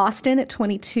right. We got Austin at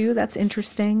 22. That's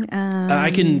interesting. I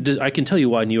can tell you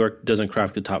why New York doesn't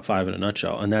crack the top 5 in a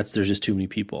nutshell, and that's there's just too many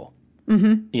people.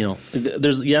 Mm-hmm. You know,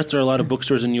 there are a lot of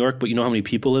bookstores in New York, but you know how many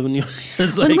people live in New York?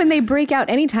 It's like, when they break out,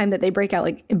 anytime that they break out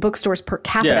like bookstores per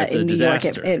capita in New York,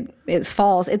 it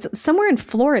falls. It's somewhere in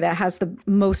Florida has the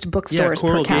most bookstores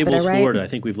per capita, Gables, right? Florida. I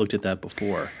think we've looked at that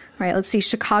before. Right. Let's see.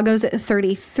 Chicago's at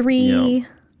 33. Yeah.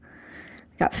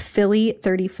 Got Philly at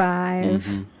 35.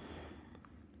 Mm-hmm.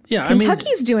 Yeah,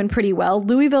 Kentucky's doing pretty well.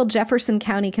 Louisville, Jefferson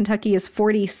County, Kentucky is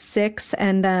 46,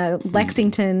 and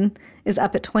Lexington is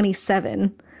up at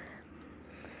 27.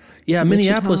 Yeah,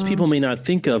 Minneapolis people may not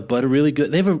think of, but really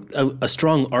good. They have a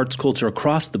strong arts culture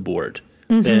across the board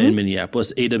in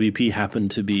Minneapolis. AWP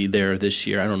happened to be there this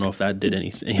year. I don't know if that did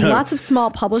anything. Lots of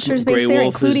small publishers based there,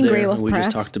 including Grey Wolf Press. We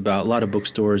just talked about a lot of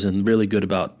bookstores and really good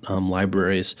about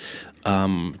libraries.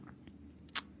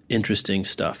 interesting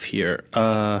stuff here.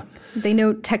 They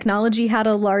note technology had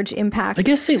a large impact. I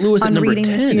guess St. Louis at number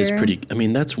 10 is pretty. I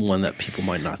mean, that's one that people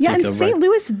might not think of. Yeah, and St.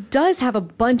 Louis does have a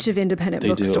bunch of independent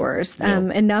bookstores.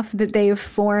 Enough that they've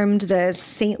formed the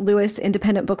St. Louis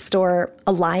Independent Bookstore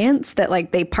Alliance, that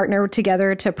like they partner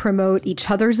together to promote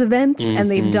each other's events, and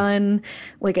they've done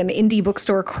like an indie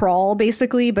bookstore crawl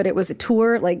basically, but it was a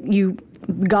tour. Like you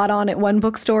got on at one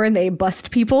bookstore and they bussed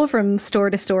people from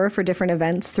store to store for different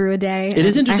events through a day. It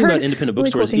is interesting about independent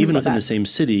bookstores, really cool even within the same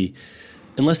city.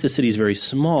 Unless the city is very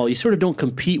small, you sort of don't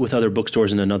compete with other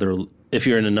bookstores in another. If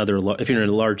you're in a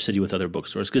large city with other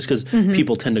bookstores, just because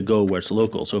people tend to go where it's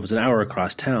local. So if it's an hour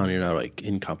across town, you're not like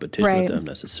in competition with them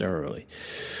necessarily.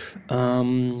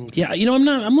 I'm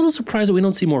a little surprised that we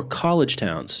don't see more college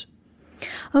towns.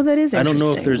 Oh, that is interesting. I don't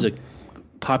know if there's a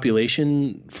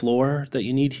population floor that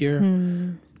you need here.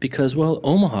 Because, well,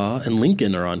 Omaha and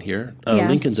Lincoln are on here.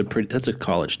 Lincoln's that's a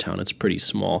college town. It's pretty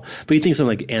small. But you think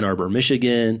something like Ann Arbor,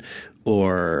 Michigan,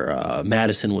 or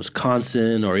Madison,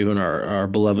 Wisconsin, or even our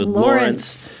beloved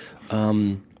Lawrence.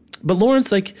 But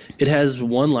Lawrence, like, it has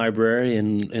one library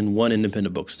and one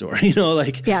independent bookstore.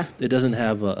 It doesn't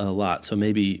have a lot. So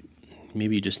maybe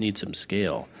you just need some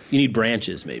scale. You need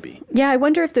branches, maybe. Yeah, I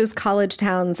wonder if those college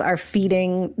towns are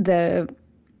feeding the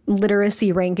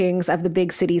literacy rankings of the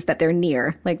big cities that they're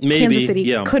near. Like maybe, Kansas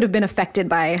City could have been affected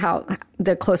by how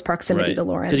the close proximity to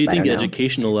Lawrence. Because you think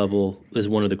educational level is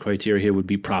one of the criteria here would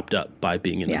be propped up by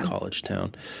being in the college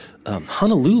town.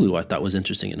 Honolulu, I thought was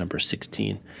interesting at number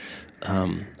 16.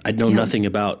 I know nothing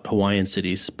about Hawaiian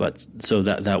cities, but so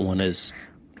that one is.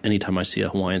 Anytime I see a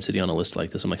Hawaiian city on a list like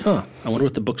this, I'm like, I wonder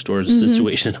what the bookstore's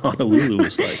situation in Honolulu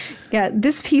is like. Yeah,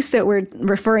 this piece that we're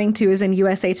referring to is in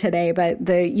USA Today, but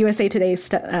the USA Today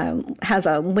has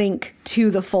a link to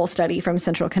the full study from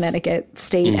Central Connecticut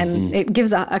State, and it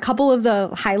gives a couple of the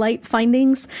highlight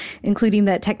findings, including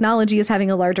that technology is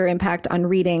having a larger impact on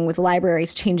reading, with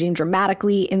libraries changing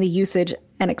dramatically in the usage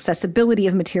and accessibility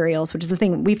of materials, which is the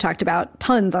thing we've talked about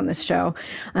tons on this show.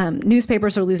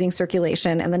 Newspapers are losing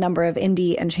circulation, and the number of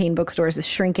indie and chain bookstores is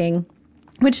shrinking,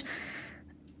 which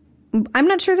I'm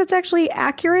not sure that's actually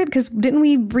accurate, because didn't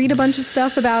we read a bunch of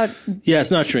stuff about... Yeah, it's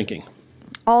not shrinking.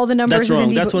 All the numbers. That's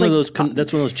wrong. That's one of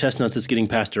those chestnuts that's getting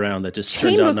passed around that just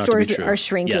turns out not to be true. Chain bookstores are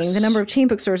shrinking. Yes. The number of chain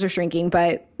bookstores are shrinking,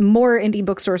 but more indie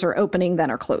bookstores are opening than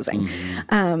are closing.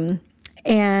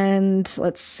 And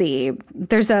let's see,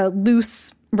 there's a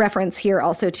loose reference here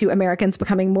also to Americans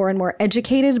becoming more and more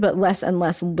educated, but less and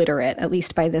less literate, at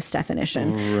least by this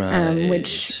definition,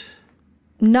 which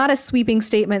not a sweeping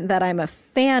statement that I'm a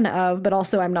fan of, but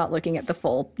also I'm not looking at the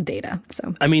full data.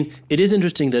 So, I mean, it is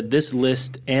interesting that this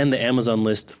list and the Amazon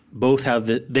list both have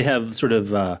they have sort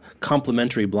of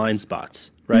complementary blind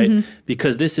spots, right?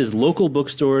 Because this is local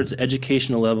bookstores,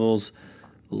 educational levels,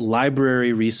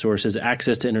 library resources,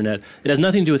 access to internet. It has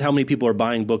nothing to do with how many people are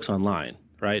buying books online,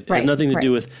 right? It has nothing to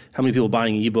do with how many people are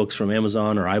buying ebooks from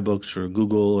Amazon or iBooks or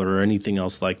Google or anything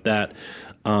else like that.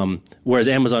 Whereas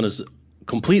Amazon is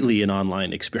completely an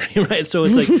online experience, right? So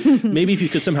it's like maybe if you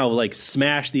could somehow like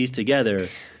smash these together,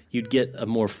 you'd get a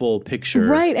more full picture.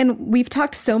 Right. And we've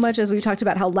talked so much, as we've talked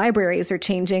about how libraries are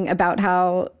changing, about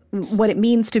how what it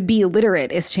means to be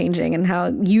literate is changing, and how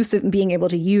being able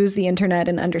to use the internet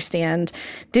and understand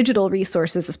digital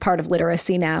resources is part of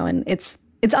literacy now. And it's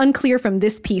unclear from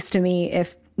this piece to me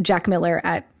if Jack Miller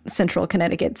at Central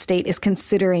Connecticut State is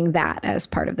considering that as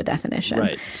part of the definition.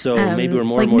 Right. So maybe we're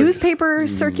more like and more... newspaper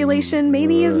circulation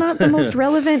maybe is not the most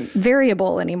relevant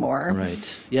variable anymore.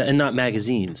 Right. Yeah, and not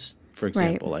magazines, for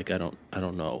example. Like I don't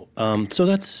know. So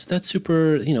that's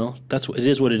super, it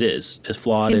is what it is. As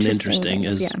flawed and interesting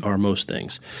as are most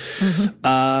things.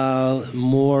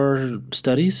 More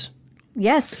studies?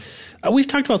 Yes. We've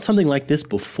talked about something like this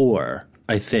before,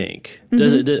 I think.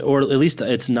 Does it, or at least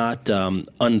it's not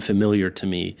unfamiliar to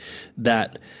me,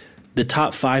 that the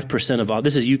top 5% of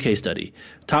this is UK study.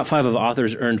 Top 5 of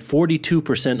authors earned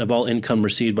 42% of all income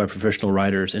received by professional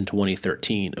writers in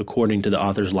 2013, according to the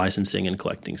Authors Licensing and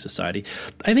Collecting Society.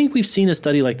 I think we've seen a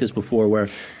study like this before, where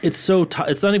it's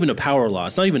it's not even a power law.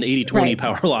 It's not even an 80-20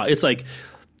 power law. It's like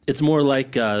it's more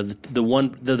like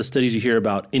the studies you hear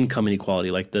about income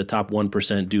inequality, like the top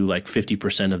 1% do like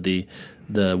 50% of the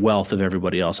wealth of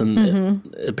everybody else,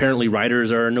 and apparently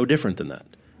writers are no different than that.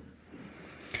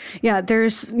 Yeah,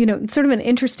 there's, sort of an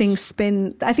interesting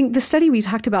spin. I think the study we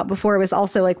talked about before was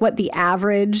also like what the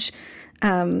average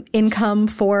income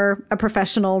for a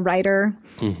professional writer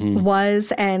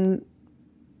was. And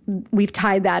we've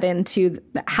tied that into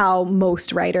how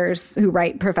most writers who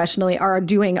write professionally are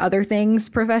doing other things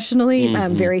professionally.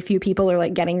 Very few people are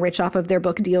like getting rich off of their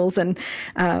book deals. And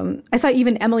I saw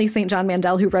even Emily St. John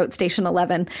Mandel, who wrote Station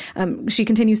 11. She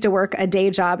continues to work a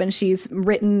day job, and she's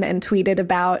written and tweeted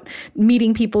about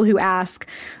meeting people who ask,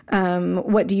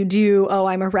 what do you do? Oh,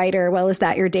 I'm a writer. Well, is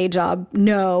that your day job?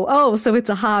 No. Oh, so it's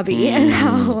a hobby. And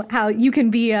how you can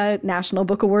be a National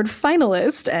Book Award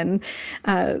finalist and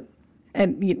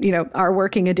are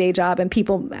working a day job, and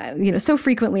people, so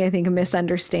frequently I think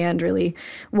misunderstand really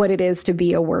what it is to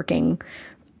be a working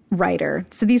writer.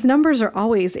 So these numbers are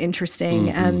always interesting.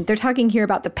 They're talking here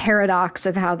about the paradox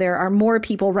of how there are more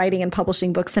people writing and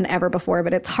publishing books than ever before,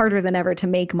 but it's harder than ever to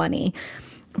make money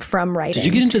from writing. Did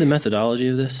you get into the methodology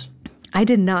of this? I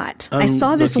did not. I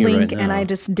saw this link and I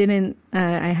just didn't,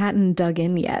 I hadn't dug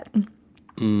in yet.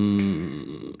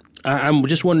 I'm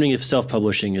just wondering if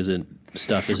self-publishing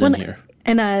stuff is in here.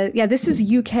 And this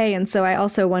is UK, and so I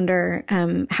also wonder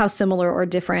how similar or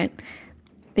different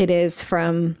it is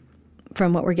from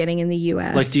what we're getting in the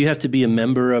US. Like, do you have to be a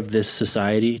member of this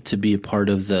society to be a part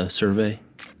of the survey?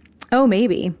 Oh,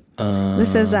 maybe.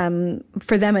 This says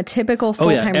for them a typical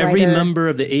full-time writer. Every member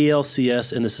of the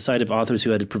ALCS and the Society of Authors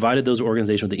who had provided those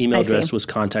organizations with the email address was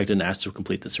contacted and asked to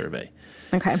complete the survey.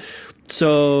 Okay.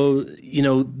 So,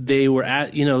 they were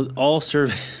at, all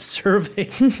survey.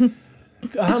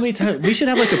 How many times? We should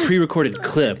have like a pre-recorded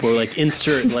clip or like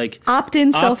insert like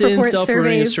opt-in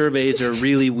self-reporting surveys are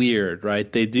really weird, right?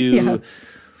 They do. Yeah.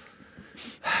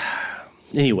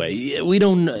 Anyway, we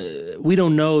don't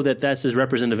know that that's as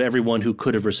representative of everyone who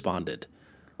could have responded.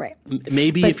 Right.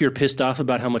 Maybe if you're pissed off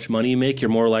about how much money you make, you're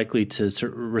more likely to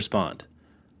respond.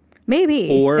 Maybe.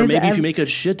 Or maybe if you make a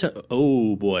shit ton.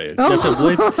 Oh, boy.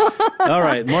 Oh. All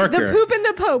right, marker. The poop and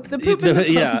the pope. The poop and the pope.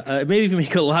 Yeah. Maybe if you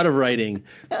make a lot of writing,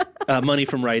 money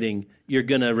from writing, you're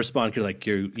going to respond because like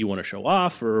you want to show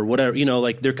off or whatever.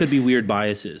 Like there could be weird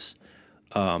biases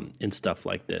in stuff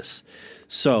like this.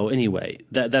 So anyway,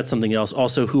 that's something else.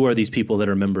 Also, who are these people that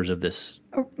are members of this?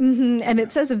 And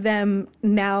it says of them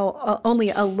now only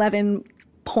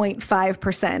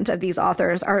 11.5% of these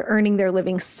authors are earning their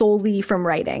living solely from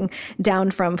writing, down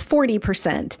from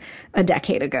 40% a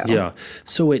decade ago. Yeah.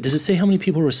 So wait, does it say how many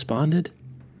people responded?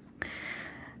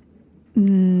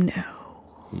 No.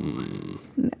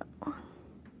 No.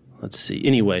 Let's see.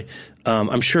 Anyway,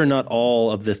 I'm sure not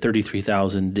all of the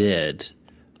 33,000 did.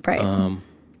 Right.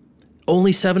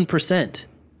 Only 7%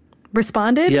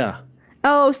 responded? Yeah.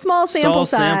 Oh, small sample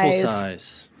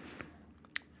size.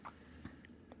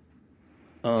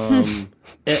 And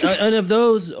of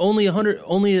those, only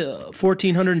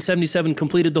 1,477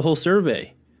 completed the whole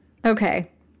survey. Okay.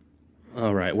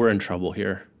 All right, we're in trouble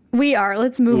here. We are.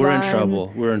 Let's move on.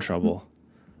 We're in trouble.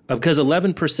 Because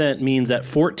 11% means that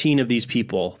 14 of these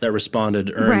people that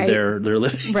responded earned their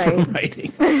living from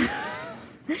writing.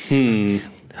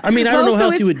 I mean, I don't know how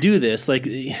else you would do this. Like,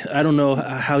 I don't know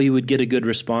how you would get a good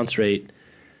response rate.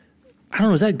 I don't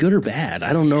know. Is that good or bad?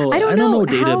 I don't know. I don't know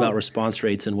data about response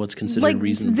rates and what's considered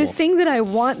reasonable. The thing that I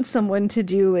want someone to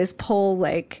do is pull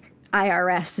like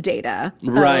IRS data.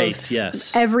 Right.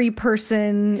 Yes. Every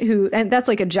person who, and that's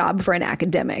like a job for an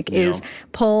academic, is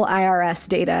pull IRS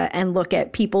data and look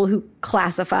at people who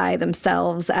classify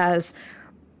themselves as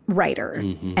writer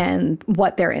and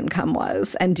what their income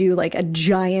was, and do like a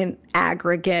giant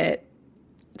aggregate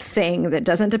thing that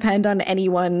doesn't depend on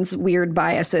anyone's weird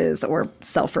biases or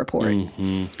self-report.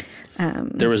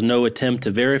 There was no attempt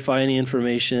to verify any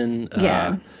information.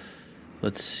 Yeah.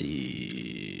 Let's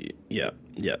see. Yeah.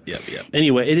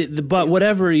 Anyway, but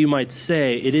whatever you might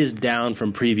say, it is down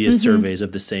from previous surveys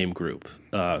of the same group,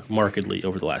 markedly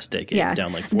over the last decade,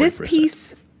 down like 40%. This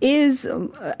piece is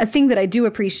a thing that I do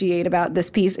appreciate about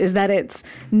this piece is that it's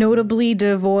notably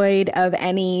devoid of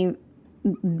any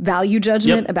value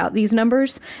judgment about these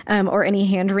numbers or any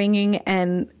hand-wringing.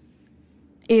 And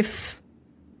if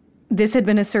this had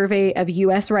been a survey of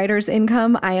U.S. writers'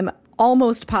 income, I am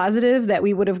almost positive that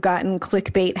we would have gotten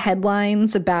clickbait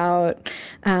headlines about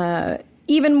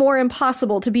even more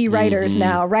impossible to be writers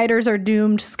now. Writers are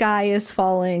doomed. Sky is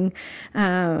falling.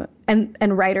 And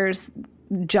writers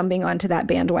jumping onto that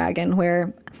bandwagon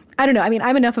where, I don't know. I mean,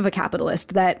 I'm enough of a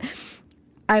capitalist that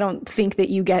I don't think that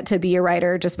you get to be a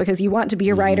writer just because you want to be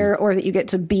a writer, or that you get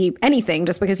to be anything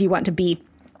just because you want to be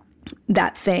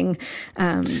that thing.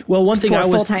 Well, one thing I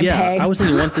was thinking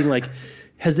one thing like,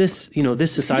 has this,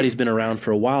 this society's been around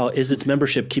for a while. Is its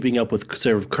membership keeping up with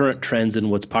sort of current trends in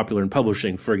what's popular in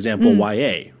publishing? For example,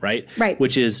 YA, right? Right.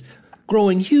 Which is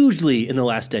growing hugely in the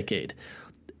last decade.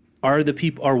 Are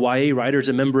YA writers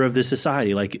a member of this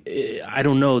society? Like, I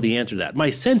don't know the answer to that. My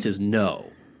sense is no.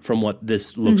 from what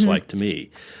this looks like to me.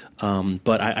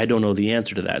 But I don't know the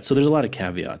answer to that. So there's a lot of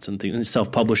caveats and things.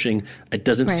 Self-publishing, it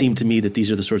doesn't seem to me that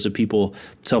these are the sorts of people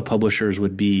self-publishers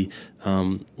would be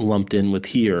lumped in with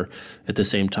here at the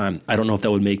same time. I don't know if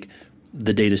that would make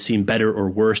the data seem better or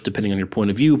worse depending on your point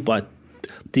of view, but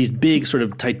these big sort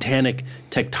of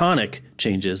tectonic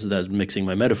changes, that's mixing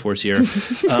my metaphors here,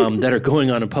 that are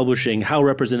going on in publishing, how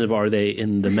representative are they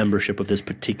in the membership of this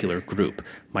particular group?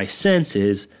 My sense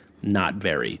is not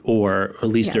very, or at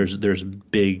least there's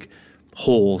big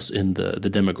holes in the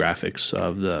demographics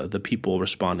of the people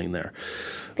responding there.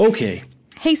 Okay.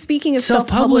 Hey, speaking of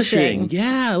self-publishing.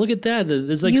 Yeah, look at that.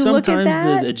 It's like sometimes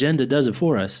the agenda does it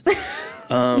for us.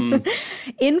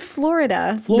 In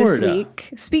Florida this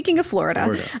week, speaking of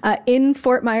Florida. In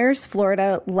Fort Myers,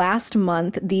 Florida, last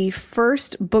month, the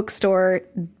first bookstore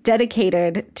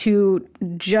dedicated to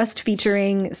just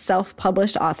featuring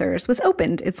self-published authors was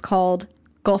opened. It's called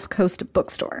Gulf Coast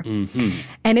Bookstore.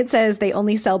 And it says they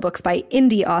only sell books by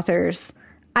indie authors.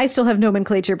 I still have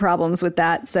nomenclature problems with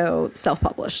that, so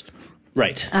self-published.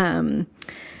 Right.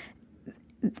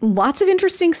 Lots of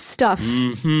interesting stuff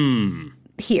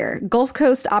here. Gulf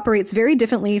Coast operates very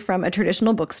differently from a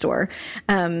traditional bookstore.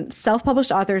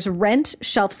 Self-published authors rent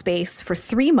shelf space for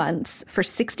 3 months for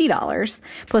 $60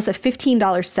 plus a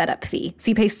 $15 setup fee.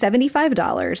 So you pay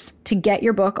 $75 to get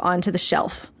your book onto the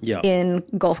shelf in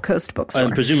Gulf Coast Bookstore.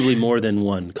 And presumably more than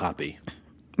one copy.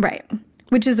 Right.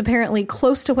 Which is apparently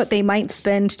close to what they might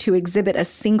spend to exhibit a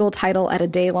single title at a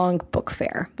day-long book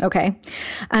fair. Okay.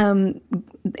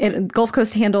 Gulf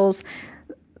Coast handles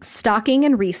stocking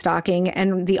and restocking,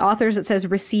 and the authors, it says,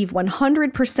 receive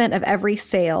 100% of every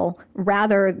sale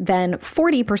rather than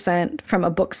 40% from a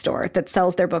bookstore that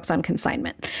sells their books on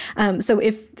consignment. So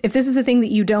if this is the thing that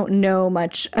you don't know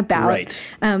much about,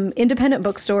 independent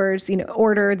bookstores,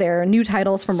 order their new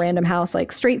titles from Random House,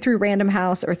 like straight through Random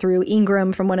House or through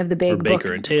Ingram from one of the big book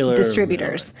and Taylor,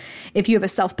 distributors. If you have a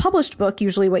self-published book,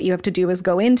 usually what you have to do is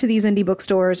go into these indie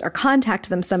bookstores or contact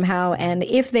them somehow, and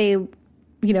if they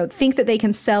think that they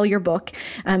can sell your book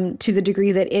to the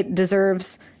degree that it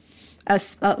deserves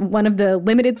one of the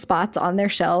limited spots on their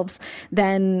shelves,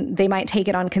 then they might take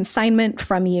it on consignment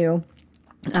from you,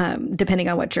 depending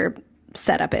on what your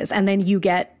setup is. And then you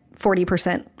get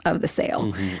 40% of the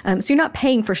sale. So you're not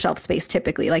paying for shelf space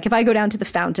typically. Like if I go down to the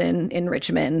Fountain in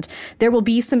Richmond, there will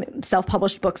be some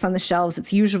self-published books on the shelves.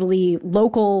 It's usually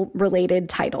local related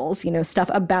titles,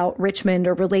 stuff about Richmond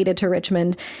or related to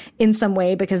Richmond in some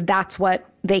way, because that's what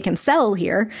they can sell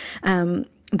here, that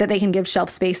they can give shelf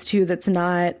space to that's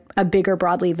not a bigger,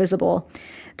 broadly visible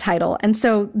title. And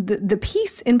so the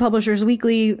piece in Publishers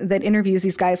Weekly that interviews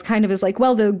these guys kind of is like,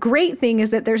 well, the great thing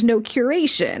is that there's no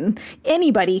curation.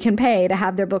 Anybody can pay to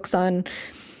have their books on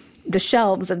the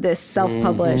shelves of this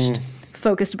self-published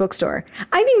focused bookstore.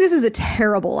 I think this is a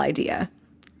terrible idea.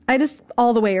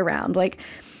 All the way around, like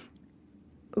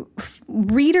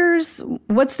readers,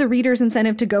 what's the reader's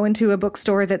incentive to go into a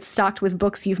bookstore that's stocked with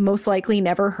books you've most likely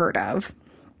never heard of?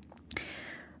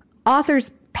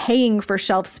 Authors paying for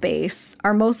shelf space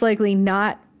are most likely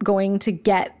not going to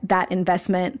get that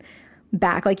investment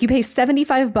back. Like you pay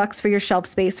 $75 for your shelf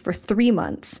space for 3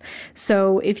 months.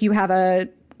 So if you have a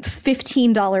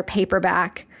 $15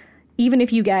 paperback, even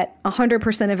if you get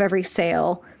 100% of every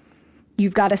sale,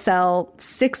 you've got to sell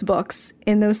 6 books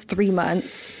in those 3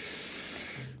 months.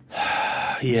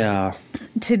 Yeah.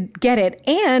 To get it.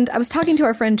 And I was talking to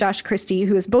our friend Josh Christie,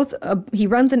 who is he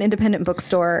runs an independent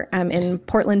bookstore in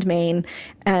Portland, Maine,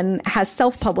 and has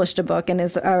self-published a book and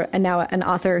is now an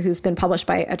author who's been published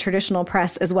by a traditional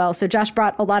press as well. So Josh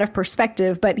brought a lot of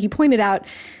perspective, but he pointed out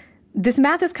this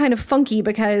math is kind of funky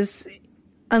because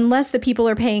unless the people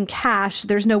are paying cash,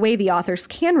 there's no way the authors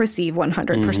can receive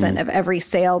 100% of every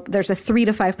sale. There's a 3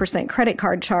 to 5% credit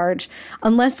card charge,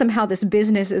 unless somehow this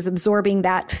business is absorbing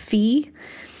that fee.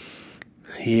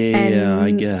 Yeah,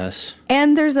 I guess.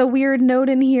 And there's a weird note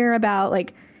in here about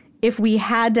like, if we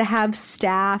had to have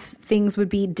staff, things would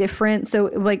be different. So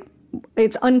like,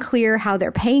 it's unclear how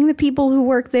they're paying the people who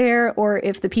work there, or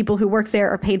if the people who work there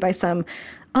are paid by some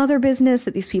other business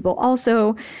that these people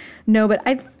also know. But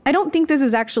I don't think this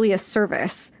is actually a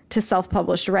service to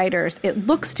self-published writers. It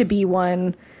looks to be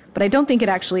one, but I don't think it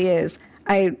actually is.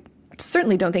 I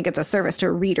certainly don't think it's a service to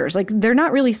readers. Like they're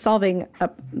not really solving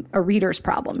a reader's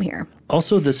problem here.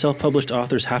 Also, the self-published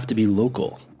authors have to be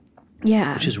local.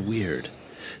 Yeah. Which is weird.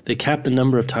 They cap the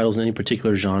number of titles in any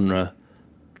particular genre.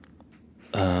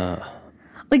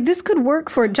 Like this could work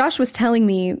for, Josh was telling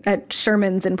me at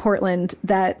Sherman's in Portland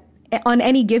that on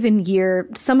any given year,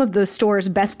 some of the store's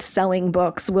best-selling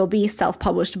books will be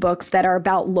self-published books that are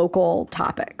about local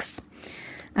topics.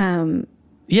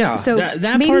 Yeah, so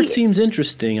that part seems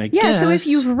interesting, I guess. Yeah, so if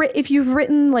you've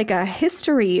written like a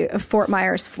history of Fort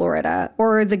Myers, Florida,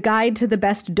 or the guide to the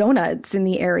best donuts in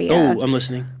the area. Oh, I'm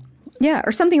listening. Yeah,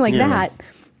 or something like that.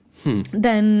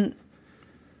 Then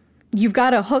you've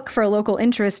got a hook for a local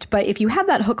interest, but if you have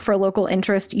that hook for a local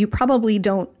interest, you probably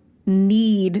don't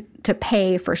need to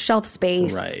pay for shelf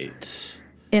space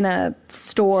in a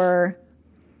store.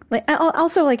 Like,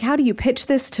 also, like, how do you pitch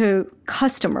this to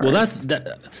customers? Well,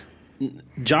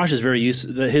 Josh is very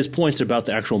his points about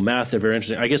the actual math are very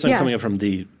interesting. I guess I'm coming up from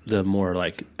the more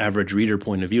like average reader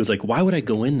point of view. It's like, why would I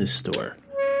go in this store?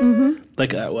 Mm-hmm.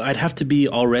 Like, I'd have to be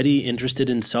already interested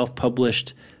in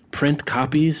self-published print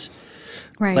copies.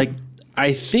 Right. Like,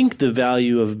 I think the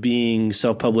value of being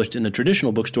self-published in a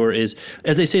traditional bookstore is,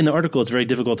 as they say in the article, it's very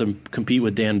difficult to compete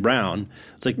with Dan Brown.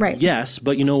 It's like, yes,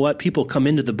 but you know what? People come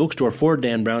into the bookstore for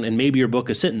Dan Brown, and maybe your book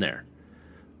is sitting there,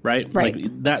 right? Like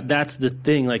that's the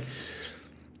thing. Like,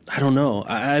 I don't know.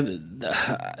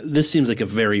 This seems like a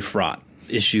very fraught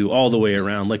issue all the way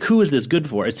around. Like, who is this good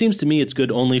for? It seems to me it's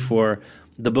good only for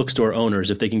the bookstore owners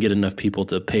if they can get enough people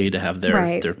to pay to have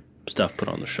their stuff put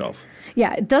on the shelf.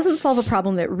 Yeah, it doesn't solve a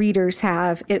problem that readers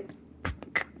have. It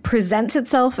presents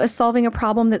itself as solving a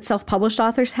problem that self-published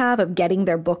authors have of getting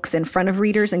their books in front of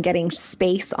readers and getting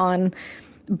space on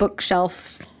bookstore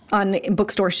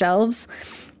shelves.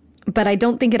 But I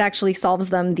don't think it actually solves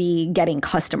them the getting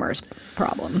customers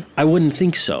problem. I wouldn't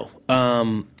think so.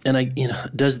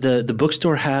 Does the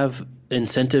bookstore have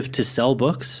incentive to sell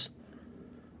books?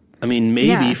 I mean,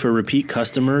 maybe for repeat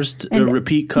customers,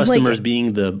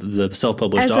 being the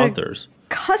self-published authors.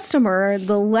 Customer,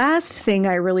 the last thing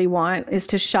I really want is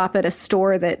to shop at a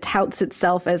store that touts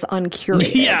itself as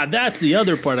uncurated. Yeah, that's the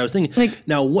other part I was thinking. Like,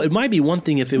 now, it might be one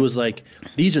thing if it was like,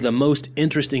 these are the most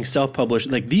interesting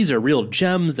self-published, like these are real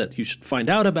gems that you should find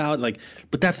out about, like,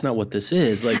 but that's not what this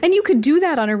is. Like, and you could do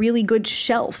that on a really good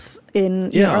shelf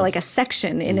in, or like a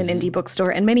section in an indie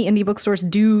bookstore. And many indie bookstores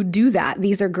do that.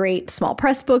 These are great small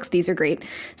press books. These are great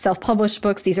self-published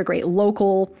books. These are great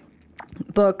local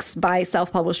books by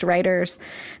self-published writers.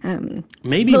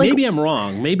 Maybe I'm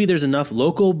wrong. Maybe there's enough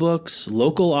local books,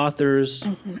 local authors,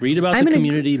 read about the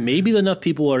community. Maybe enough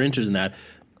people are interested in that.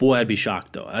 Boy, I'd be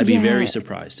shocked, though. I'd be very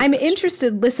surprised. I'm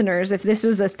interested, listeners, if this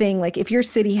is a thing, like if your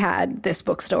city had this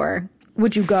bookstore,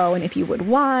 would you go? And if you would,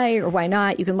 why or why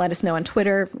not? You can let us know on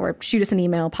Twitter or shoot us an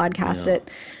email, podcast at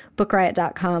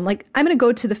bookriot.com. Like, I'm going to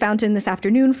go to the Fountain this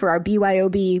afternoon for our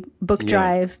BYOB book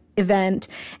drive event,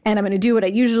 and I'm going to do what I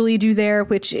usually do there,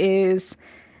 which is,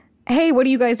 hey, what are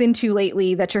you guys into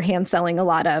lately that you're hand selling a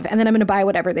lot of? And then I'm going to buy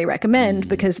whatever they recommend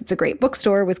because it's a great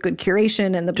bookstore with good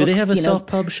curation. And the do books, they have a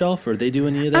self-pub shelf, or they do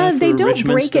any of that? They don't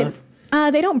Richmond break stuff?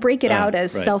 They don't break it out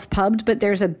as self-pubbed, but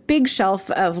there's a big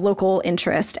shelf of local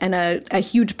interest, and a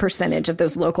huge percentage of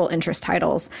those local interest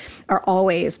titles are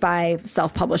always by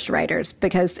self-published writers,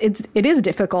 because it is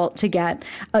difficult to get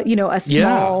a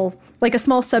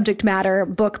small subject matter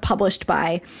book published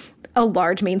by a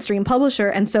large mainstream publisher.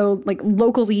 And so like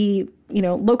locally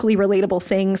relatable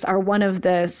things are one of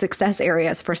the success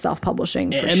areas for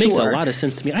self-publishing. It makes a lot of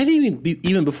sense to me. I think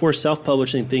even before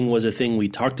self-publishing thing was a thing we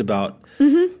talked about,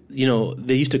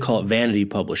 they used to call it vanity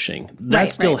publishing.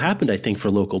 That still happened, I think,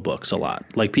 for local books a lot.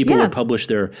 Like people would publish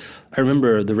I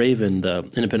remember the Raven, the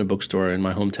independent bookstore in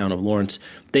my hometown of Lawrence,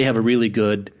 they have a really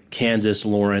good Kansas,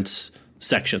 Lawrence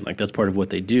section. Like that's part of what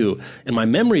they do. And my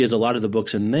memory is a lot of the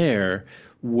books in there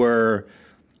were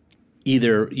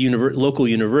either local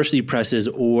university presses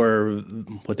or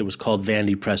what was called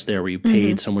vanity press there, where you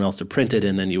paid someone else to print it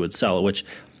and then you would sell it, which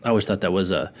I always thought that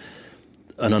was an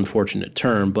unfortunate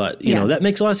term. But, you know, that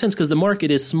makes a lot of sense because the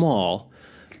market is small.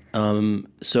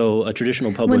 So a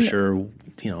traditional publisher,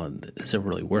 is it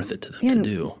really worth it to them to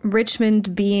do?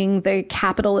 Richmond being the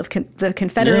capital of the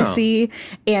Confederacy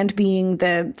and being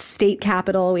the state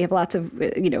capital, we have lots of,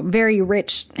 very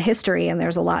rich history, and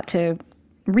there's a lot to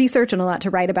research and a lot to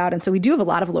write about. And so we do have a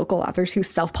lot of local authors who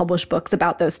self-publish books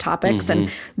about those topics,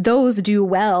 and those do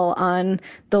well on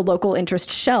the local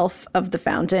interest shelf of the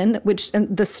Fountain,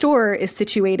 and the store is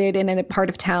situated in a part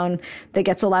of town that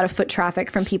gets a lot of foot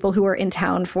traffic from people who are in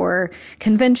town for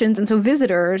conventions. And so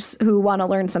visitors who want to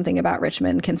learn something about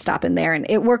Richmond can stop in there, and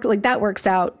that works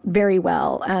out very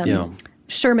well.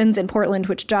 Sherman's in Portland,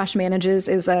 which Josh manages,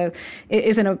 is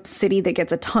in a city that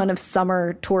gets a ton of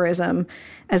summer tourism.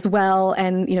 as well.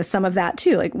 And, some of that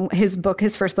too, like his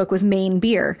first book was Maine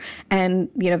Beer. And,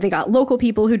 they got local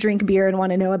people who drink beer and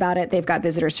want to know about it. They've got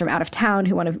visitors from out of town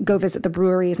who want to go visit the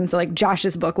breweries. And so like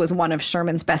Josh's book was one of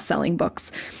Sherman's best-selling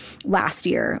books last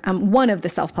year. One of the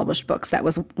self-published books that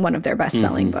was one of their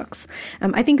best-selling books.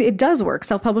 I think it does work.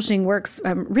 Self-publishing works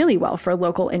really well for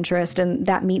local interest, and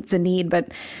that meets a need.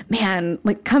 But man,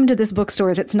 like come to this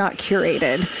bookstore that's not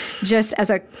curated. Just as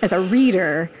a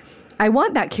reader, I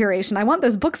want that curation. I want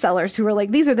those booksellers who are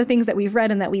like, these are the things that we've read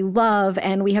and that we love,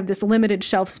 and we have this limited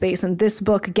shelf space, and this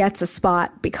book gets a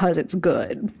spot because it's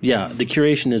good. Yeah, the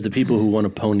curation is the people who want to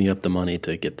pony up the money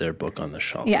to get their book on the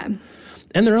shelf. Yeah.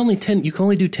 And there are only 10, you can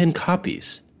only do 10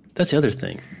 copies. That's the other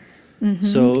thing.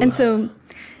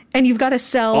 And you've got to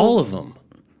sell all of them.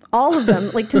 All of them,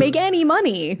 like to make any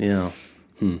money. Yeah.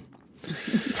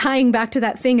 Tying back to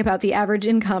that thing about the average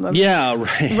income of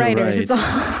writers. Right. It's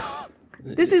all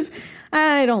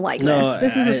I don't like this.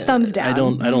 This is a thumbs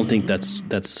down. I don't think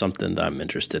that's something that I'm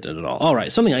interested in at all. All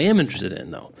right, something I am interested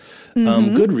in though.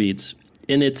 Goodreads,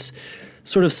 in its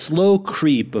sort of slow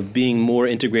creep of being more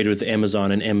integrated with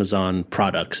Amazon and Amazon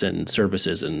products and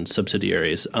services and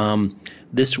subsidiaries,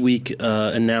 this week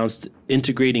announced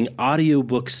integrating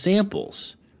audiobook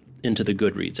samples into the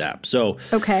Goodreads app. So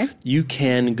you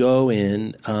can go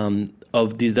in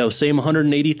of those same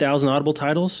 180,000 Audible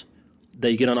titles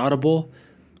that you get on Audible,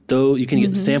 though you can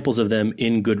get samples of them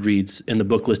in Goodreads in the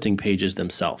book listing pages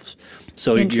themselves.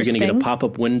 So you're going to get a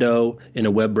pop-up window in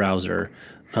a web browser,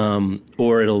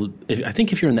 or I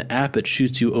think if you're in the app, it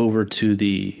shoots you over to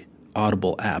the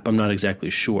Audible app. I'm not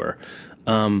exactly sure.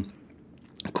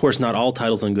 Of course, not all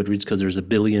titles on Goodreads because there's a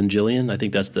billion jillion. I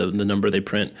think that's the number they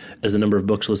print as the number of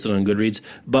books listed on Goodreads.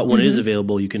 But when it is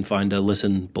available, you can find a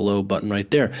listen below button right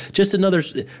there. Just another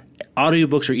 –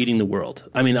 audiobooks are eating the world.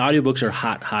 I mean, audiobooks are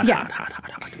hot.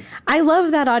 I love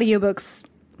that audiobooks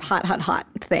hot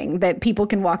thing, that people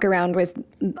can walk around with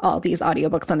all these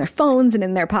audiobooks on their phones and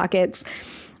in their pockets.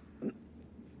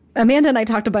 Amanda and I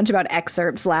talked a bunch about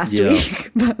excerpts last week,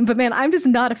 but man, I'm just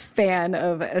not a fan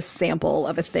of a sample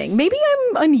of a thing. Maybe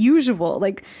I'm unusual.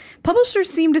 Like publishers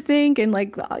seem to think, and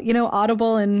like,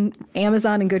 Audible and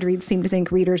Amazon and Goodreads seem to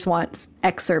think readers want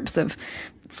excerpts of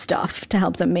stuff to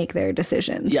help them make their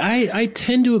decisions. Yeah, I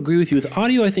tend to agree with you. With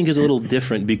audio, I think is a little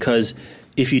different because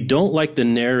if you don't like the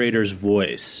narrator's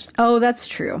voice. Oh, that's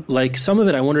true. Like some of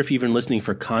it, I wonder if you're even listening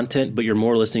for content, but you're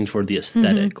more listening for the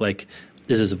aesthetic. Like,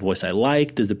 is this a voice I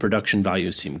like? Does the production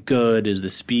value seem good? Is the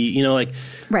speed,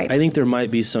 right. I think there might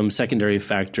be some secondary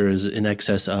factors in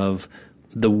excess of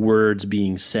the words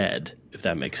being said, if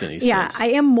that makes any sense. Yeah,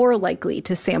 I am more likely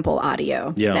to sample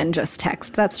audio than just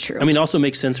text. That's true. I mean, it also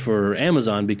makes sense for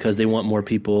Amazon because they want more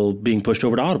people being pushed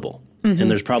over to Audible.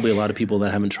 And there's probably a lot of people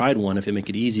that haven't tried one. If it make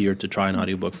it easier to try an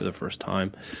audiobook for the first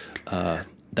time,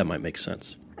 that might make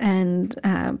sense. And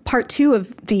part two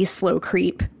of the slow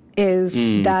creep is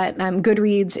that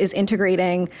Goodreads is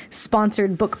integrating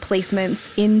sponsored book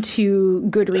placements into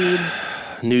Goodreads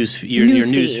your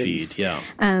news feed. Yeah.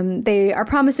 They are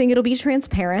promising it'll be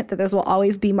transparent, that those will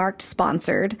always be marked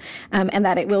sponsored, and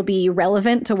that it will be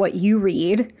relevant to what you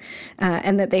read,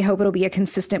 and that they hope it'll be a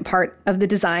consistent part of the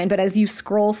design. But as you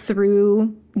scroll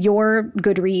through your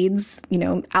Goodreads,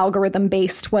 algorithm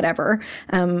based, whatever,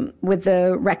 with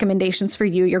the recommendations for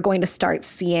you, you're going to start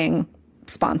seeing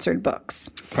sponsored books.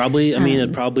 Probably,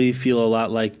 it'd probably feel a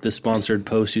lot like the sponsored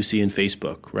posts you see in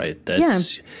Facebook, right?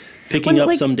 That's picking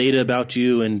up some data about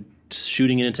you and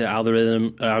shooting it into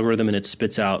algorithm and it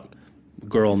spits out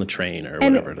girl on the train or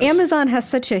whatever it is. Amazon has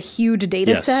such a huge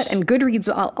data set, and Goodreads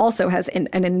also has an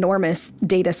enormous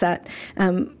data set.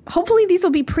 Hopefully these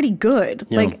will be pretty good.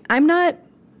 Yeah.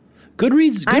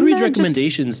 Goodreads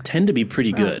recommendations tend to be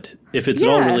pretty good if it's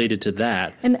all related to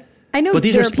that. And I know, but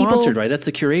these are sponsored, right? That's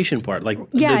the curation part. Like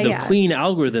the clean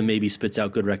algorithm maybe spits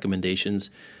out good recommendations,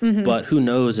 but who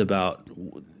knows about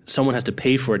someone has to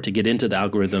pay for it to get into the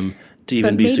algorithm to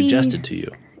even be suggested to you.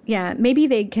 Yeah, maybe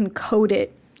they can code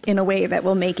it in a way that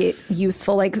will make it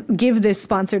useful. Like give this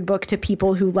sponsored book to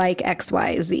people who like X,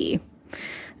 Y, Z.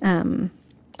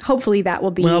 Hopefully that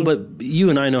will be... Well, but you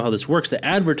and I know how this works. The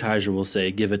advertiser will say,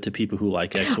 give it to people who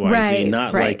like X, Y, Z,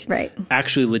 not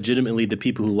actually legitimately the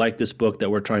people who like this book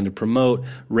that we're trying to promote,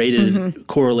 rated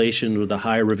correlation with a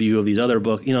high review of these other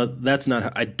books. That's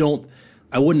not...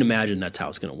 I wouldn't imagine that's how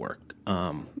it's going to work.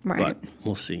 But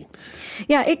we'll see.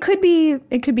 Yeah, it could be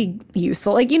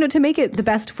useful. To make it the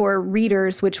best for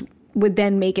readers, which would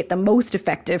then make it the most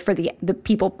effective for the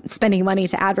people spending money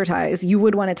to advertise. You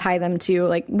would want to tie them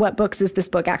to what books is this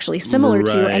book actually similar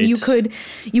to, and you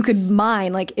could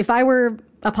mine, if I were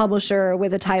a publisher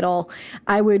with a title,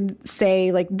 I would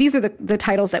say, like, these are the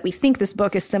titles that we think this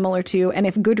book is similar to. And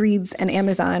if Goodreads and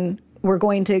Amazon were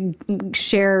going to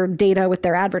share data with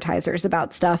their advertisers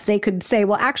about stuff, they could say,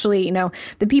 well, actually,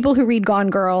 the people who read Gone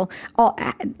Girl all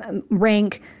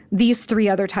rank these 3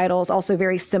 other titles also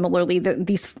very similarly.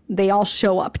 They all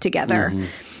show up together. Mm-hmm.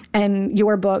 And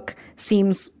your book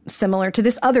seems similar to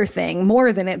this other thing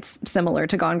more than it's similar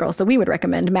to Gone Girl. So we would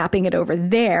recommend mapping it over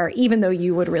there, even though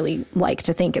you would really like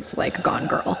to think it's like Gone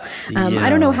Girl. I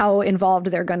don't know how involved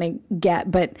they're going to get,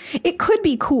 but it could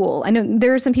be cool. I know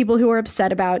there are some people who are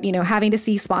upset about, having to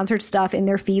see sponsored stuff in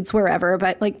their feeds wherever,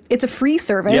 but like it's a free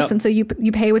service. Yep. And so you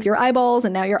pay with your eyeballs,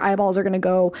 and now your eyeballs are going to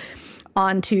go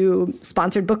onto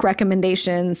sponsored book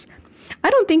recommendations. I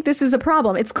don't think this is a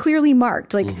problem. It's clearly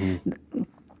marked. Like,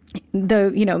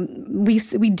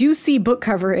 we do see book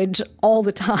coverage all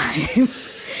the time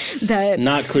that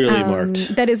not clearly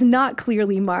marked. That is not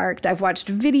clearly marked. I've watched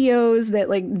videos that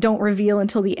like don't reveal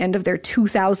until the end of their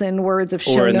 2,000 words of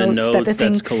show or in notes, the notes that the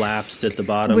thing that's collapsed at the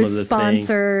bottom was of the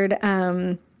sponsored.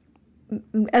 thing.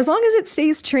 As long as it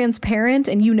stays transparent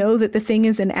and you know that the thing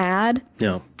is an ad,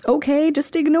 okay,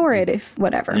 just ignore it if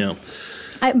whatever. Yeah.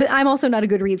 But I'm also not a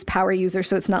Goodreads power user,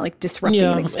 so it's not like disrupting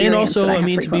an experience. And also, I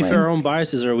mean, to be fair, our own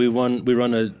biases are we run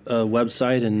a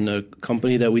website and a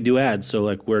company that we do ads, so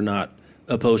like we're not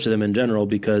opposed to them in general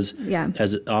because,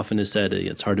 as it often is said,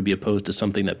 it's hard to be opposed to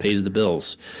something that pays the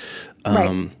bills. Right.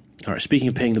 All right. Speaking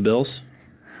of paying the bills,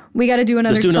 we got to do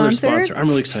another. Let's do another sponsor. I'm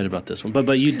really excited about this one, but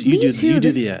you do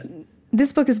the ad.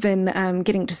 This book has been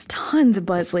getting just tons of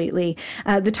buzz lately.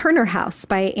 The Turner House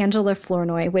by Angela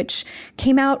Flournoy, which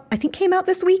came out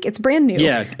this week. It's brand new.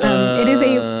 Yeah. It is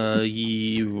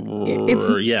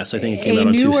yes, I think it came out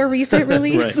on Tuesday. A new or recent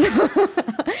release.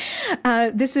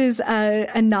 This is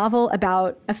a novel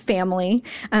about a family.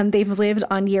 They've lived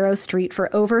on Yarrow Street for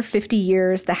over 50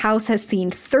 years. The house has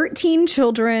seen 13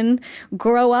 children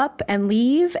grow up and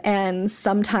leave and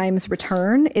sometimes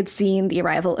return. It's seen the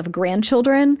arrival of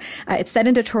grandchildren. It's set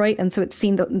in Detroit, and so it's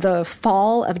seen the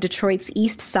fall of Detroit's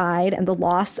East Side and the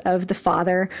loss of the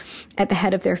father at the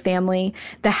head of their family.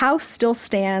 The house still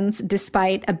stands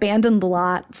despite abandoned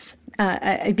lots,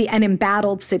 an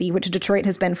embattled city, which Detroit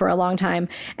has been for a long time,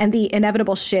 and the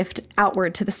inevitable shift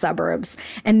outward to the suburbs.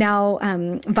 And now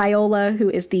Viola, who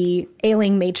is the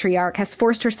ailing matriarch, has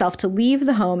forced herself to leave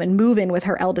the home and move in with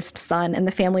her eldest son. And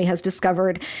the family has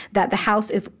discovered that the house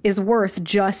is worth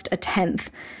just a tenth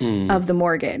of the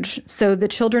mortgage. So the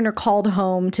children are called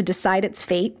home to decide its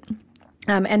fate.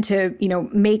 And to,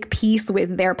 make peace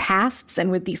with their pasts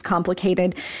and with these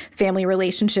complicated family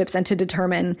relationships and to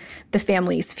determine the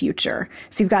family's future.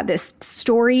 So you've got this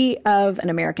story of an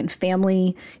American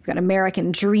family. You've got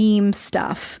American dream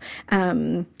stuff.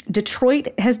 Detroit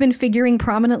has been figuring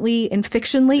prominently in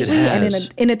fiction lately,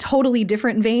 and in a totally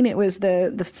different vein. It was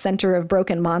the center of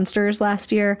Broken Monsters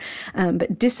last year,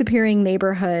 but disappearing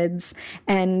neighborhoods,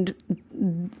 and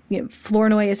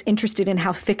Flournoy is interested in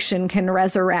how fiction can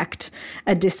resurrect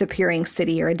a disappearing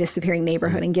city or a disappearing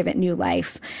neighborhood and give it new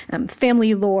life.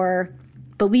 Family lore,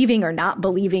 believing or not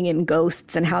believing in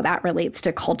ghosts, and how that relates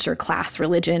to culture, class,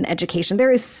 religion, education.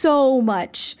 There is so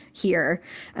much here.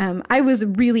 I was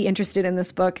really interested in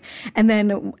this book. And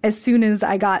then as soon as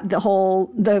I got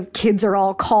the kids are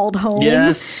all called home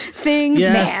thing.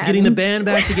 Yes, man. getting the band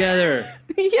back together.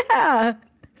 Yeah.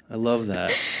 I love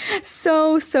that.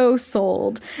 So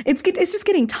sold. It's just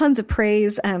getting tons of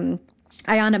praise.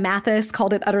 Ayanna Mathis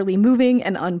called it utterly moving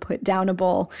and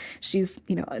unputdownable. She's,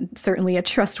 certainly a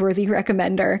trustworthy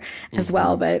recommender as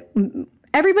well. But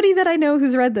everybody that I know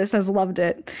who's read this has loved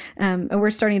it. And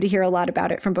we're starting to hear a lot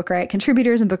about it from Book Riot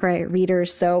contributors and Book Riot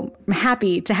readers. So I'm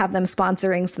happy to have them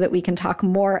sponsoring so that we can talk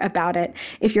more about it.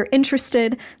 If you're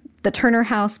interested, The Turner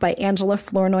House by Angela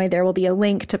Flournoy, there will be a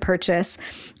link to purchase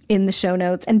in the show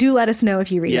notes. And do let us know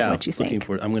if you read it, what you think. Looking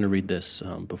forward. I'm going to read this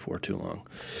before too long.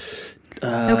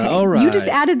 Okay. All right. You just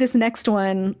added this next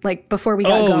one before we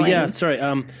got going. Oh yeah, sorry.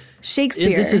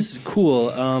 Shakespeare. This is cool.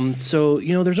 So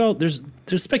there's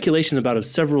speculation about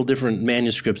several different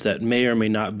manuscripts that may or may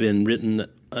not have been written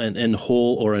in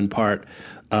whole or in part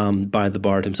by the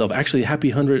Bard himself. Actually,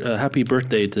 happy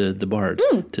birthday to the Bard.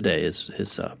 Today is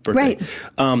his birthday. Right.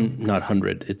 Not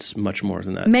 100. It's much more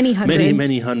than that. Many hundreds.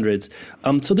 Many hundreds.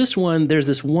 So there's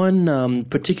this one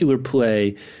particular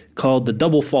play called The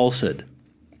Double Falsehood.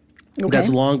 Okay. That's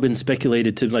long been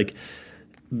speculated to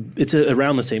it's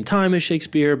around the same time as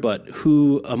Shakespeare, but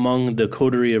who among the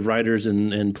coterie of writers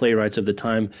and playwrights of the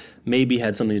time maybe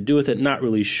had something to do with it, not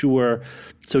really sure.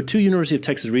 So 2 University of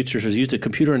Texas researchers used a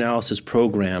computer analysis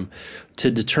program to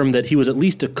determine that he was at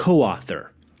least a co-author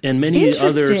And many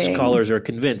other scholars are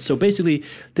convinced. So basically,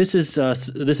 this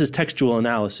is textual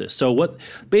analysis. So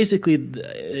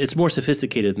it's more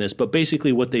sophisticated than this, but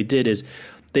basically what they did is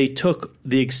they took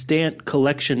the extant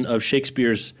collection of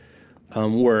Shakespeare's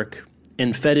work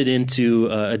and fed it into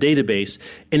a database,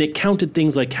 and it counted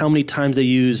things like how many times they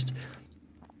used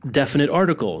definite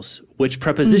articles, which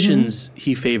prepositions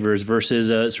he favors versus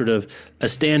a sort of a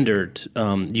standard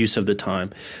use of the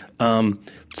time.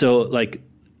 So like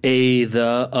a, the,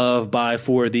 of, by,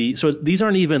 for, the. So these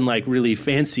aren't even like really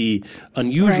fancy,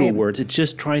 unusual words. It's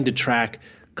just trying to track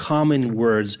common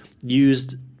words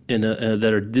used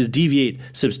that deviate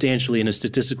substantially in a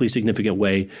statistically significant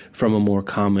way from a more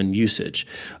common usage.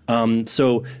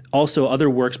 So also other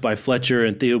works by Fletcher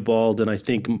and Theobald and I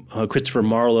think Christopher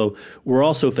Marlowe were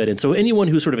also fed in. So anyone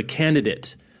who's sort of a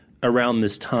candidate around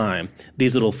this time,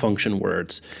 these little function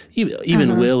words,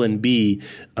 even will and be.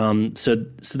 So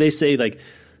they say like,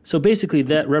 so basically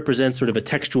that represents sort of a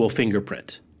textual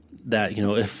fingerprint that,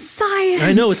 if science.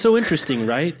 I know, it's so interesting,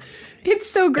 right? It's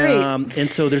so great. And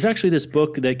so there's actually this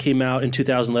book that came out in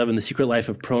 2011, The Secret Life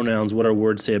of Pronouns, What Our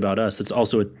Words Say About Us. It's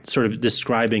also sort of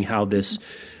describing how this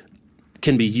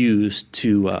can be used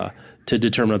to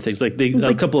determine other things.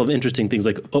 A couple of interesting things,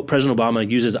 like President Obama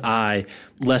uses I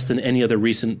less than any other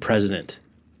recent president.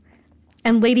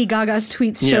 And Lady Gaga's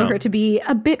tweets show her to be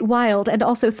a bit wild and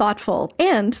also thoughtful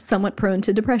and somewhat prone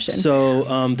to depression.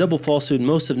 So Double Falsehood,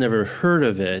 most have never heard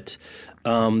of it.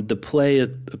 The play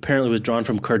apparently was drawn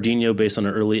from Cardenio based on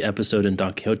an early episode in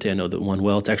Don Quixote. I know that one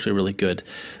well. It's actually really good.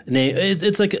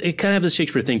 It's like it kind of has a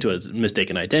Shakespeare thing to it.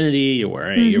 Mistaken identity.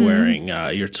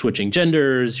 You're switching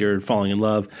genders. You're falling in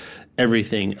love.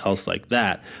 Everything else like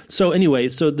that. So anyway,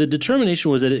 the determination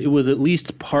was that it was at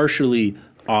least partially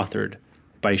authored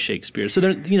by Shakespeare. So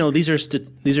these are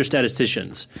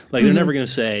statisticians. Like they're never going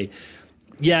to say,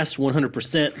 yes,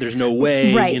 100%. There's no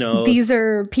way. Right. These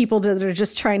are people that are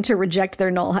just trying to reject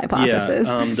their null hypothesis.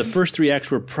 Yeah. The first three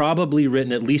acts were probably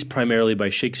written at least primarily by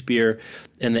Shakespeare,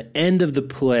 and the end of the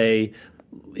play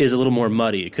is a little more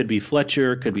muddy. It could be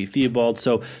Fletcher, it could be Theobald.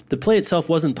 So the play itself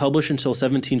wasn't published until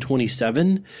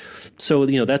 1727. So,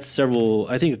 that's several,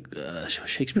 I think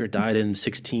Shakespeare died in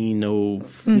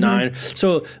 1609.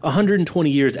 So 120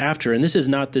 years after, and this is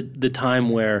not the time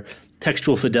where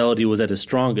textual fidelity was at its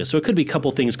strongest. So it could be a couple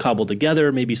things cobbled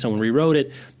together. Maybe someone rewrote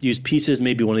it, used pieces.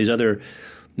 Maybe one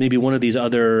of these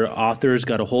other authors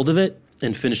got a hold of it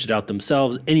and finished it out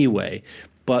themselves anyway.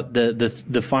 But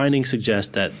the findings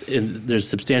suggest that there's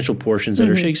substantial portions that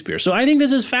are Shakespeare. So I think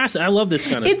this is fascinating. I love this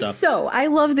kind of stuff. I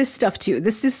love this stuff too.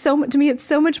 This is to me, it's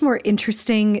so much more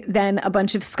interesting than a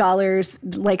bunch of scholars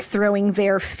like throwing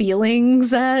their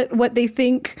feelings at what they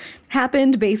think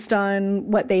happened based on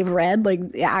what they've read, like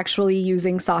actually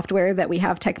using software that we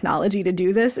have technology to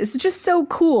do this. It's just so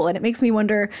cool. And it makes me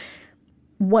wonder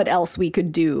what else we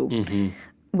could do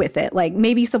with it. Like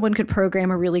maybe someone could program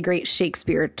a really great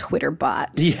Shakespeare Twitter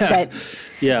bot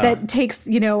that takes,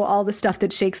 all the stuff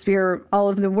that Shakespeare, all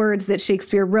of the words that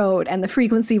Shakespeare wrote and the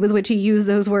frequency with which he used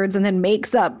those words and then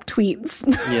makes up tweets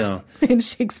in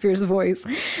Shakespeare's voice.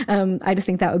 I just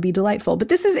think that would be delightful.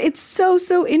 But it's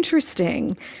so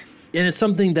interesting. And it's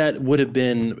something that would have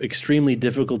been extremely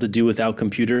difficult to do without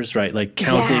computers, right? Like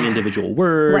counting individual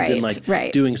words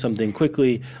and doing something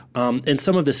quickly. And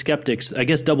some of the skeptics, I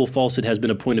guess Double Falsehood has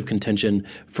been a point of contention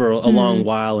for a long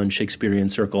while in Shakespearean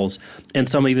circles.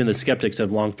 And even the skeptics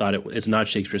have long thought it's not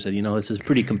Shakespeare. Said, this is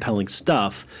pretty compelling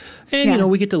stuff. And,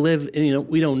 we get to live,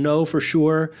 we don't know for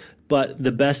sure. But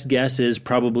the best guess is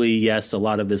probably, yes, a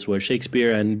lot of this was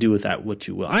Shakespeare, and do with that what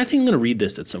you will. I think I'm going to read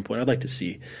this at some point. I'd like to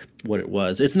see what it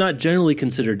was. It's not generally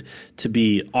considered to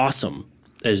be awesome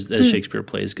as Shakespeare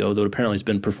plays go, though apparently it's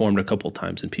been performed a couple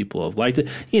times and people have liked it.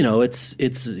 It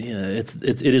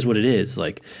is what it is.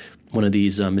 Like one of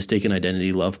these mistaken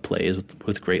identity love plays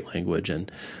with great language. And,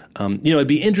 it'd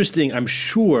be interesting, I'm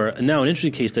sure. Now, an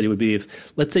interesting case study would be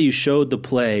if, let's say you showed the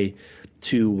play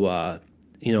to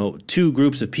two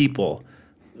groups of people,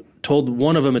 told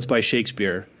one of them it's by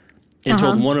Shakespeare and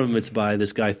told one of them it's by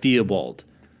this guy Theobald.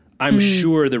 I'm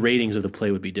sure the ratings of the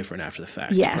play would be different after the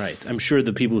fact. Yes. Right. I'm sure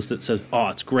the people who said, oh,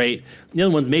 it's great. The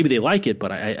other ones, maybe they like it,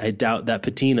 but I doubt that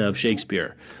patina of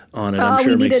Shakespeare on it. I'm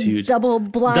sure we makes need a huge. Double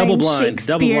blind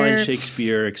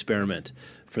Shakespeare experiment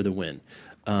for the win.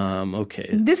 Okay.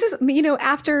 This is,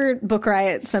 after Book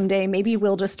Riot someday, maybe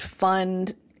we'll just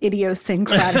fund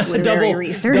idiosyncratic literary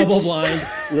research. Double blind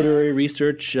literary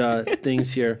research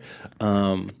things here.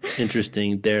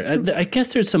 Interesting there. I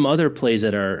guess there's some other plays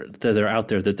that are out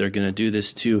there that they're going to do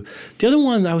this too. The other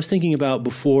one I was thinking about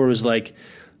before was like,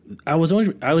 I was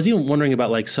even wondering about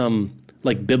like some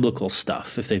like biblical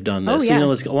stuff if they've done this. Oh, yeah. You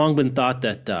know, it's long been thought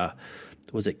that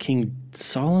was it King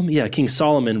Solomon? Yeah, King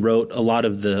Solomon wrote a lot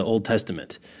of the Old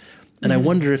Testament. And I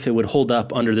wonder if it would hold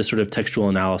up under this sort of textual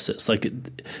analysis. Like,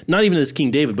 not even as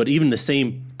King David, but even the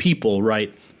same people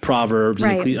write Proverbs.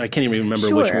 Right. And I can't even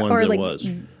remember which ones or it like was.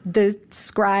 The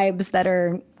scribes that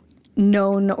are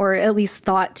known or at least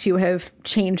thought to have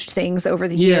changed things over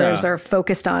the years or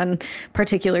focused on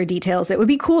particular details. It would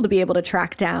be cool to be able to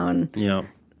track down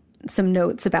some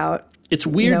notes about. It's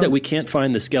weird that we can't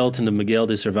find the skeleton of Miguel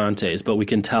de Cervantes, but we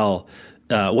can tell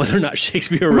whether or not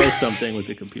Shakespeare wrote something with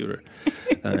the computer.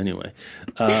 Anyway.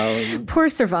 Poor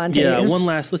Cervantes. Yeah,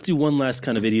 let's do one last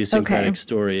kind of idiosyncratic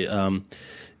story.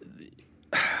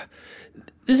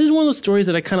 This is one of those stories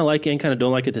that I kind of like and kind of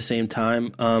don't like at the same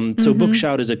time. So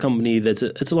Bookshout is a company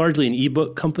it's largely an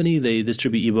ebook company. They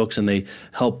distribute ebooks and they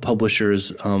help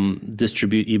publishers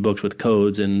distribute ebooks with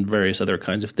codes and various other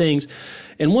kinds of things.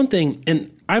 And one thing,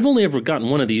 and I've only ever gotten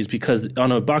one of these because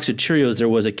on a box of Cheerios there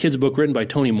was a kid's book written by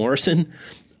Toni Morrison.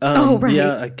 Right.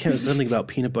 Yeah, I can't something about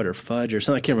peanut butter fudge or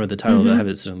something. I can't remember the title. I have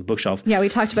it on the bookshelf. Yeah, we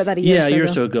talked about that a year or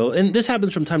so ago. And this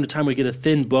happens from time to time. We get a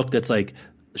thin book that's like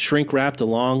shrink wrapped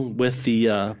along with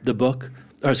the book,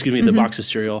 or excuse me, the box of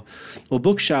cereal. Well,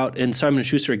 Bookshout and Simon &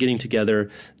 Schuster are getting together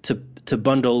to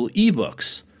bundle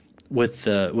ebooks with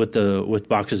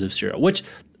boxes of cereal, which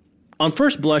on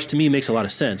first blush to me makes a lot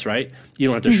of sense, right? You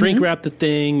don't have to shrink wrap the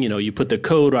thing. You know, you put the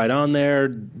code right on there.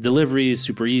 Delivery is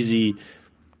super easy.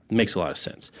 Makes a lot of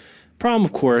sense. Problem,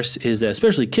 of course, is that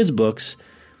especially kids' books,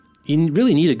 you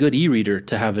really need a good e-reader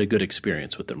to have a good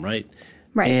experience with them, right?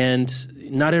 Right.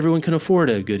 And not everyone can afford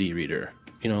a good e-reader.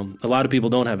 You know, a lot of people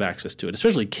don't have access to it,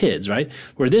 especially kids, right?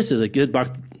 Where this is a good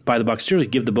box, buy the box cereal,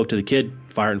 give the book to the kid,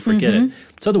 fire and forget it.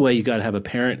 This other way, you got to have a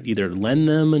parent either lend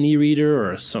them an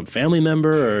e-reader or some family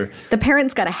member, or the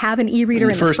parent's got to have an e-reader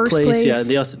in the first place. Yeah,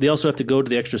 they also have to go to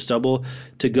the extra stubble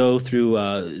to go through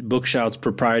Bookshout's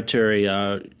proprietary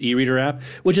e-reader app,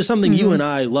 which is something you and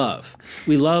I love.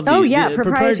 We love.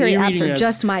 Proprietary apps are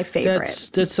just my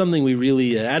favorite. That's something we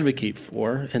really advocate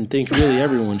for and think really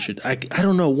everyone should. I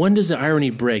don't know, when does the irony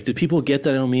break? Do people get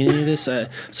that I don't mean any of this?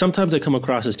 Sometimes I come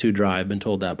across as too dry. I've been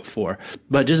told that before,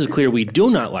 but just as clear, we do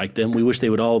not like them. We wish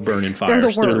they would all burn in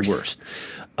fires. They're the worst.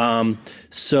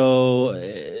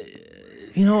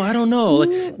 You know, I don't know. Like,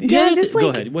 go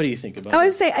ahead. What do you think about it? I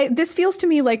would say this feels to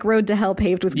me like Road to Hell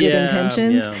paved with good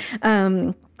intentions.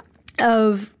 Yeah.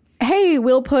 Of, hey,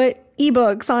 we'll put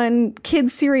ebooks on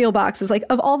kids' cereal boxes. Like,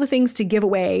 of all the things to give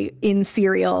away in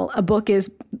cereal, a book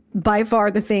is by far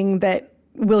the thing that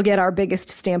will get our biggest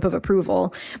stamp of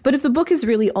approval. But if the book is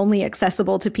really only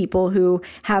accessible to people who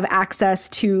have access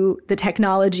to the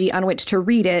technology on which to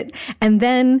read it, and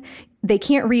then they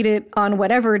can't read it on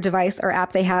whatever device or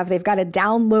app they have, they've got to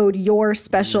download your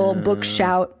special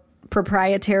Bookshout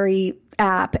proprietary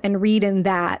app and read in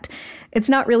that. It's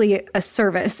not really a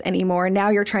service anymore. Now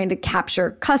you're trying to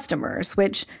capture customers,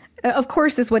 which of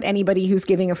course is what anybody who's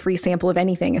giving a free sample of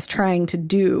anything is trying to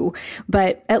do,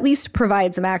 but at least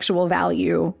provide some actual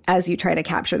value as you try to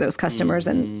capture those customers.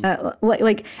 And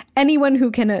like anyone who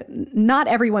can, not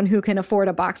everyone who can afford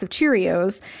a box of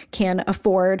Cheerios can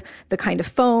afford the kind of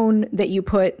phone that you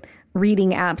put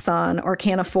reading apps on, or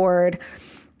can afford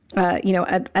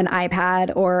an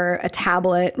iPad or a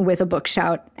tablet with a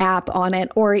Bookshout app on it,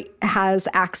 or has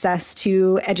access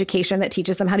to education that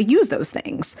teaches them how to use those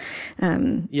things.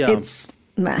 It's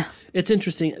meh. It's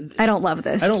interesting. I don't love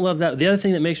this. I don't love that. The other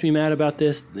thing that makes me mad about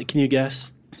this, can you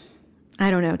guess?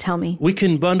 I don't know. Tell me. We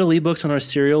can bundle ebooks on our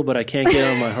cereal, but I can't get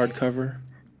it on my hardcover.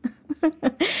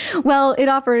 Well, it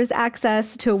offers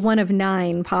access to one of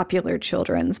 9 popular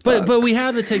children's books. But we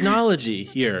have the technology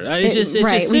here. It's just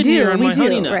sitting here on my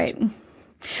Honey Nut. Right.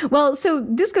 Well, so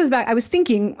this goes back. I was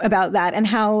thinking about that and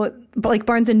how, like,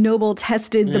 Barnes & Noble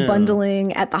tested the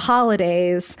bundling at the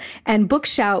holidays, and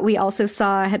Bookshout, we also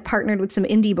saw, had partnered with some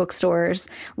indie bookstores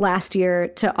last year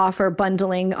to offer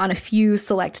bundling on a few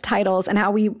select titles, and how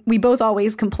we both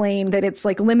always complain that it's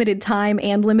like limited time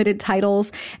and limited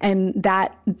titles, and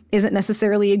that isn't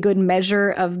necessarily a good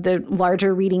measure of the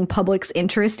larger reading public's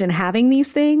interest in having these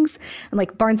things. And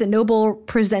like Barnes & Noble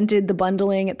presented the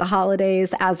bundling at the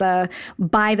holidays as a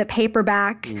buy the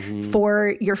paperback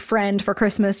for your friend for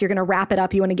Christmas. You're going to wrap it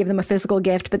up. You want to give them a physical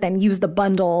gift, but then use the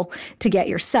bundle to get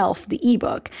yourself the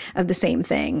ebook of the same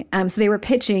thing. So they were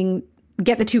pitching,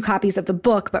 get the 2 copies of the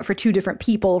book, but for 2 different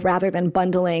people, rather than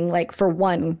bundling like for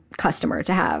one customer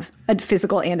to have a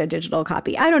physical and a digital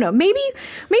copy. I don't know. Maybe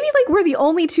like we're the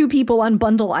only 2 people on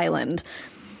Bundle Island.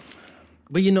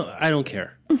 But I don't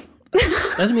care.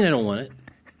 Doesn't mean I don't want it.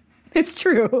 It's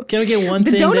true. Can I get one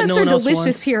the thing that no donuts one are else delicious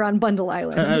wants? here on Bundle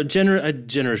Island.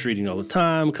 Generous reading all the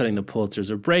time, cutting the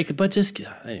Pulitzers a break, but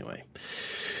anyway.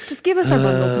 Just give us our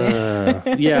bundles,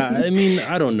 man. Yeah, I mean,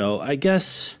 I don't know. I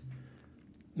guess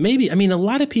maybe. I mean, a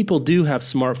lot of people do have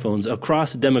smartphones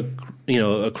across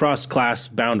across class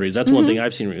boundaries. That's one thing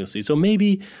I've seen recently. So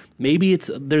maybe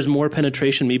there's more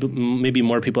penetration. Maybe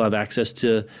more people have access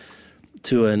to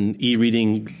an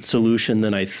e-reading solution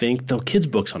than I think. Though kids'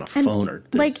 books on a phone are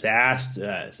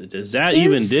disastrous.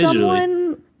 Even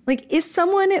digitally. Is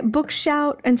someone at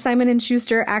Bookshout and Simon &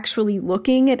 Schuster actually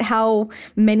looking at how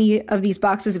many of these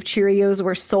boxes of Cheerios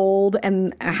were sold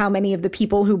and how many of the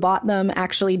people who bought them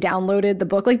actually downloaded the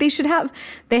book? Like,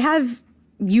 they have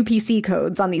UPC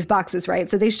codes on these boxes, right?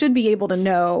 So they should be able to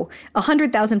know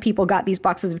 100,000 people got these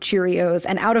boxes of Cheerios,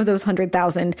 and out of those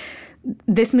 100,000,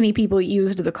 this many people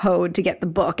used the code to get the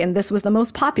book, and this was the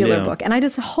most popular book. And I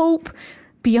just hope,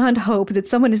 beyond hope, that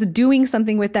someone is doing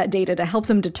something with that data to help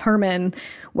them determine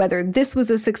whether this was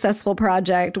a successful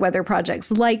project, whether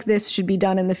projects like this should be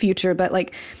done in the future. But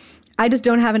I just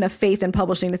don't have enough faith in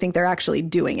publishing to think they're actually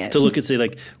doing it. To look and say,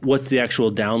 what's the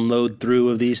actual download through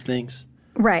of these things?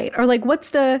 Right. Or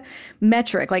what's the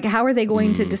metric? How are they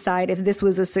going to decide if this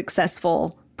was a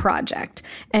successful project?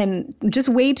 And just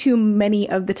way too many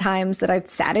of the times that I've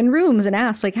sat in rooms and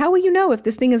asked, how will you know if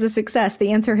this thing is a success?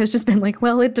 The answer has just been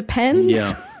well, it depends.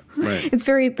 Yeah. Right. It's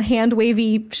very hand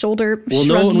wavy, shoulder We'll shruggy.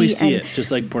 know when we see it,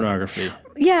 just like pornography.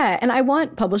 Yeah. And I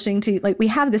want publishing to, we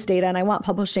have this data, and I want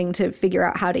publishing to figure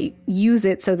out how to use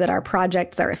it so that our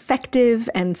projects are effective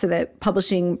and so that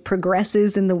publishing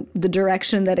progresses in the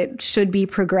direction that it should be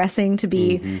progressing, to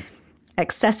be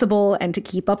accessible and to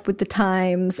keep up with the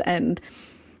times. And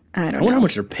I wonder how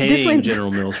much they're paying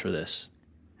General Mills for this.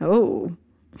 Oh.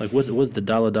 What's the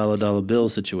dollar bill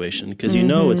situation? Because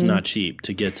it's not cheap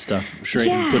to get stuff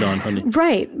put on honey.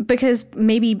 Right, because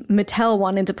maybe Mattel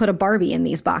wanted to put a Barbie in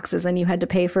these boxes, and you had to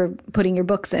pay for putting your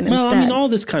books in instead. I mean, all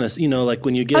this kind of,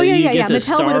 when you get the Mattel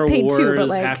Star paid Wars too, but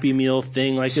Happy Meal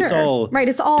thing, sure. it's all right.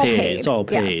 It's all paid. It's all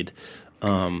paid.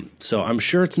 Yeah. So I'm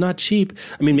sure it's not cheap.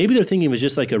 I mean, maybe they're thinking it was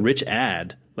just a rich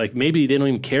ad. Maybe they don't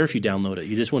even care if you download it.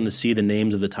 You just want to see the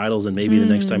names of the titles, and maybe the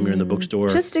next time you're in the bookstore.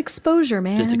 Just exposure,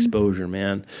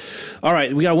 man. All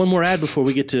right, we got one more ad before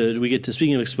we get to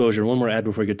speaking of exposure. One more ad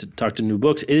before we get to talk to new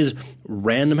books. It is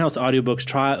Random House Audiobooks.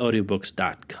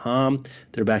 TryAudiobooks.com.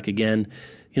 They're back again.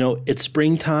 It's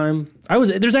springtime.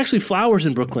 There's actually flowers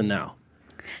in Brooklyn now.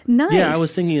 Nice. Yeah, I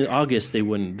was thinking in August they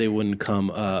wouldn't come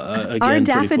again. Our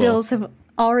daffodils have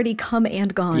already come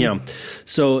and gone. Yeah.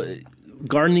 So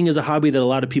gardening is a hobby that a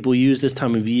lot of people use this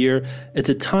time of year. It's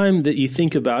a time that you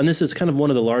think about, and this is kind of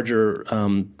one of the larger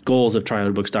goals of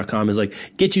TryAudiobooks.com, is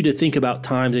get you to think about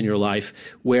times in your life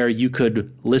where you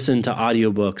could listen to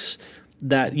audiobooks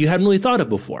that you hadn't really thought of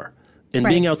before. And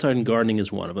being outside and gardening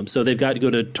is one of them. So they've got to go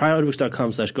to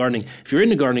tryaudiobooks.com/gardening. If you're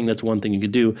into gardening, that's one thing you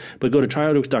could do. But go to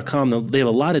tryaudiobooks.com. They have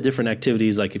a lot of different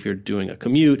activities, like if you're doing a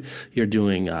commute, you're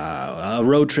doing a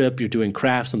road trip, you're doing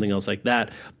crafts, something else like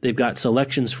that. They've got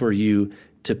selections for you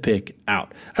to pick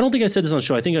out. I don't think I said this on the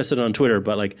show. I think I said it on Twitter,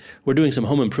 but we're doing some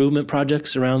home improvement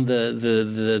projects around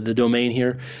the domain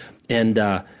here. And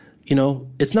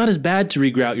it's not as bad to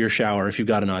regrout your shower if you've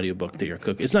got an audiobook that you're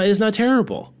cooking. It's not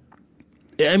terrible.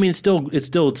 I mean, it's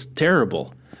still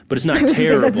terrible, but it's not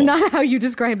terrible. That's not how you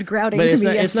described grouting to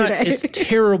me yesterday. It's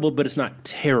terrible, but it's not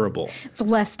terrible. It's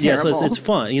less terrible. Yes, it's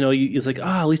fun. It's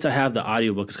at least I have the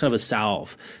audiobook. It's kind of a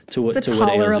salve to what it's a to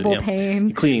tolerable what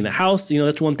pain. Cleaning the house,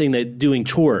 that's one thing. That doing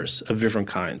chores of different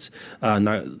kinds,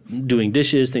 not doing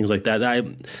dishes, things like that. I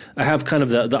have kind of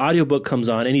the audiobook comes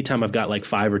on anytime I've got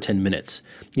 5 or 10 minutes.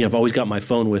 I've always got my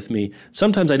phone with me.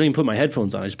 Sometimes I don't even put my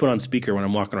headphones on. I just put on speaker when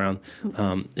I'm walking around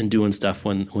and doing stuff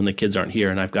when the kids aren't here,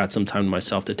 and I've got some time to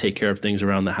myself to take care of things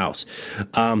around the house.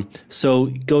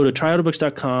 So go to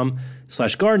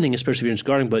tryaudiobooks.com/gardening, especially if you're into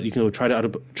gardening, but you can go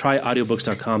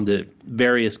tryaudiobooks.com to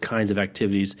various kinds of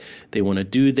activities they want to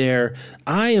do there.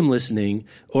 I am listening,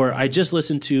 or I just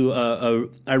listened to,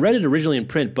 I read it originally in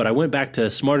print, but I went back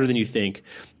to Smarter Than You Think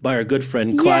by our good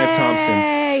friend Clive Thompson.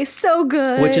 Yay, so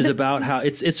good. Which is about how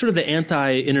it's sort of the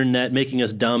anti-internet, making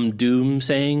us dumb, doom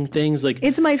saying things.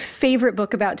 It's my favorite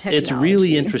book about technology. It's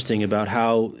really interesting about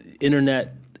how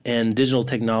internet and digital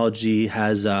technology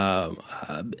has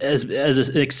as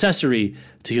an accessory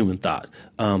to human thought,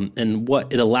 and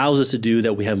what it allows us to do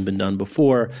that we haven't been done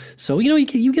before. So you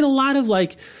get a lot of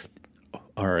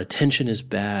our attention is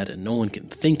bad and no one can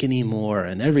think anymore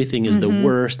and everything is the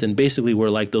worst. And basically we're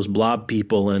like those blob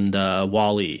people and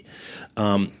WALL-E.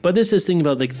 But this is thinking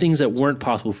about like things that weren't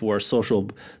possible for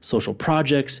social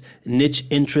projects, niche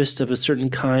interests of a certain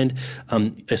kind.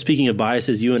 Speaking of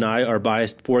biases, you and I are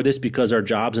biased for this because our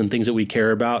jobs and things that we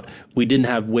care about, we didn't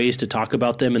have ways to talk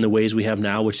about them in the ways we have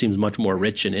now, which seems much more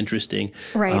rich and interesting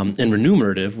and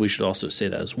remunerative. We should also say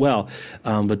that as well.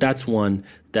 But that's one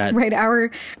that... Right,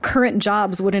 our current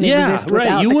jobs wouldn't exist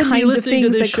without the kinds of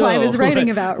things that Clive is writing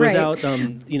about. Without,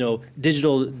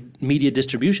 digital media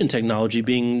distribution technology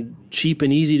being cheap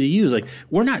and easy to use. Like,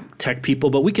 we're not tech people,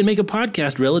 but we can make a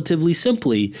podcast relatively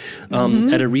simply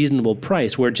at a reasonable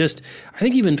price. Where just, I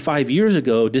think even 5 years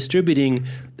ago, distributing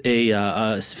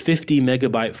a 50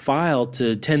 megabyte file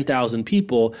to 10,000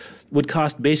 people would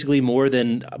cost basically more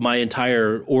than my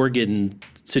entire Oregon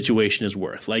situation is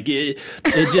worth. Like it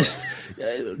just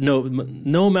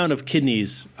no amount of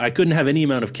kidneys. I couldn't have any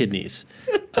amount of kidneys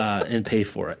and pay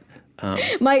for it.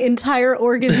 My entire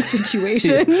Oregon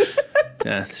situation.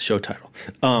 Yeah, it's a show title.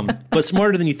 But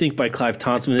Smarter Than You Think by Clive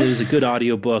Thompson. It is a good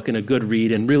audiobook and a good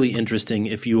read and really interesting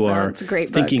if you are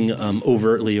thinking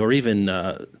overtly or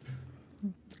even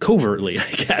covertly,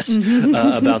 I guess,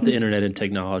 about the internet and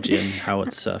technology and how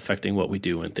it's affecting what we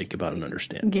do and think about and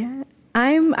understand. Yeah.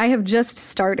 I have just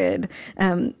started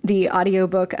the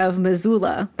audiobook of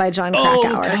Missoula by Jon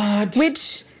Krakauer,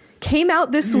 which came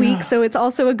out this week, so it's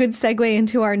also a good segue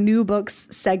into our new books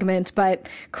segment. But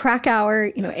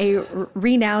Krakauer, a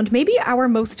renowned, maybe our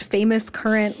most famous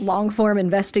current long-form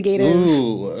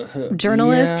investigative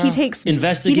journalist. Yeah. He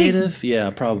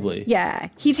takes probably. Yeah,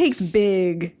 he takes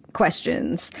big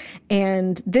questions,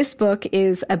 and this book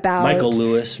is about Michael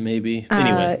Lewis, maybe.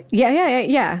 Anyway,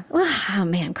 yeah. Oh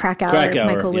man, Krakauer.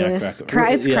 Michael Lewis.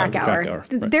 It's Krakauer.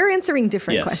 Right. They're answering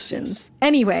different questions. Yes.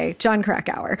 Anyway, Jon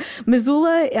Krakauer.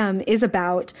 Missoula is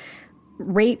about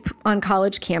rape on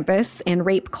college campus and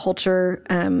rape culture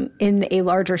in a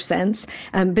larger sense.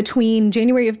 Between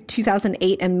January of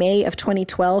 2008 and May of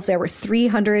 2012, there were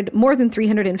more than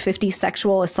 350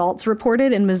 sexual assaults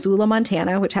reported in Missoula,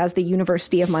 Montana, which has the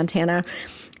University of Montana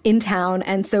in town.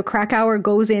 And so Krakauer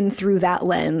goes in through that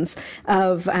lens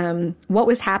of what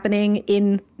was happening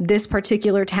in this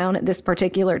particular town at this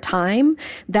particular time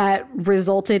that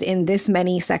resulted in this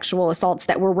many sexual assaults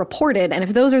that were reported. And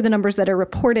if those are the numbers that are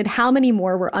reported, how many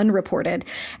more were unreported?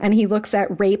 And he looks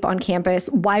at rape on campus,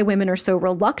 why women are so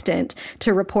reluctant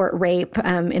to report rape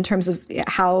in terms of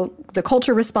how the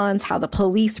culture responds, how the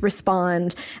police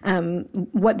respond,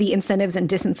 what the incentives and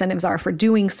disincentives are for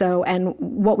doing so, and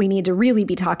what we need to really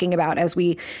be talking about as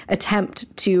we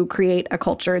attempt to create a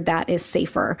culture that is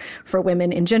safer for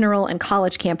women in general and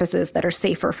college campuses that are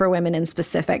safer for women in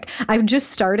specific. I've just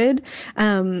started.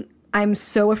 I'm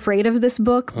so afraid of this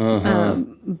book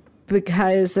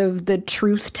because of the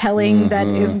truth telling that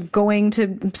is going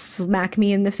to smack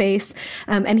me in the face.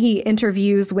 And he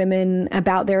interviews women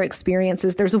about their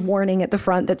experiences. There's a warning at the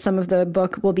front that some of the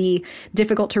book will be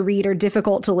difficult to read or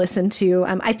difficult to listen to.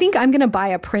 I think I'm going to buy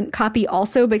a print copy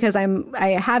also because I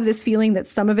have this feeling that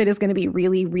some of it is going to be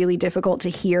really, really difficult to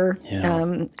hear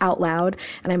out loud.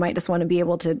 And I might just want to be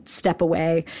able to step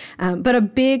away. But a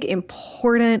big,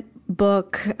 important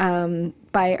book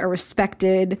by a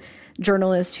respected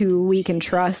journalist who we can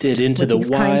trust. Did Into the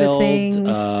Wild, kinds of things.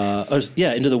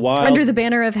 Into the Wild, Under the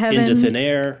Banner of Heaven, Into Thin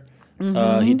Air.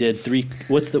 He did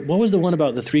what was the one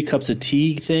about the 3 cups of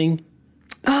tea thing?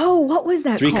 Oh, what was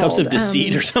that 3 called? cups of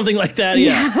deceit or something like that.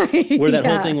 Where that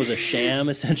whole thing was a sham,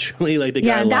 essentially. Like the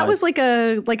guy that was like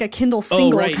a Kindle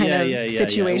single kind of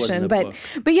situation. But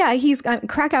he's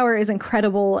Krakauer is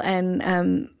incredible,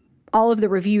 and all of the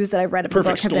reviews that I've read of the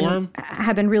book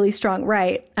have been really strong.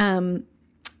 Right.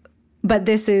 But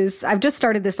I've just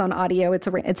started this on audio. It's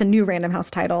a new Random House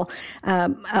title.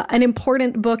 An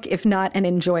important book, if not an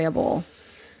enjoyable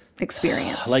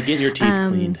experience. Like getting your teeth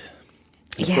cleaned.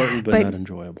 Important, but not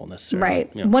enjoyable necessarily.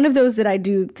 Right. Yeah. One of those that I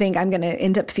do think I'm going to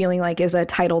end up feeling like is a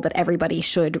title that everybody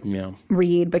should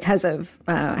read because of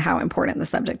how important the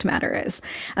subject matter is.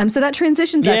 So that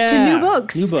transitions us to new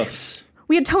books. New books.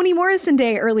 We had Toni Morrison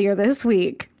Day earlier this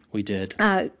week. We did.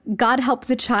 God Help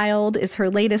the Child is her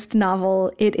latest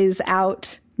novel. It is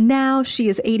out now. She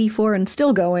is 84 and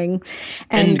still going.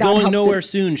 And going nowhere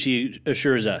soon, she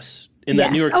assures us. In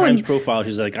that New York Times profile,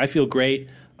 she's like, I feel great.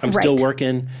 I'm still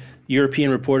working. European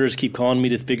reporters keep calling me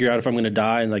to figure out if I'm going to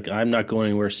die, and I'm not going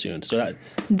anywhere soon. So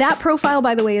that profile,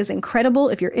 by the way, is incredible.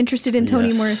 If you're interested in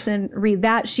Toni Morrison, read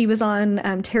that. She was on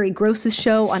Terry Gross's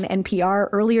show on NPR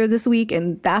earlier this week,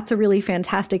 and that's a really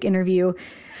fantastic interview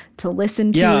to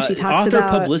listen to. She talks author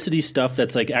about publicity stuff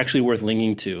that's actually worth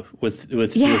linking to with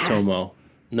Tomo.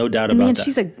 No doubt about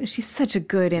that. She's such a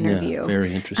good interview. Yeah,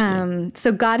 very interesting.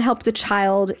 So God Help the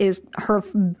Child is her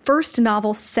first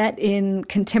novel set in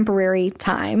contemporary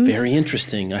times. Very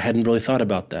interesting. I hadn't really thought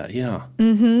about that. Yeah.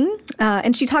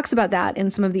 And she talks about that in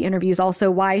some of the interviews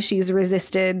also, why she's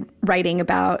resisted writing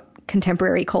about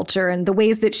contemporary culture and the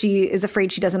ways that she is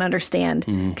afraid she doesn't understand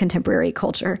contemporary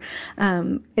culture.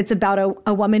 It's about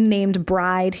a woman named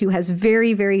Bride who has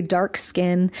very, very dark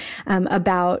skin,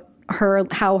 about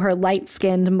how her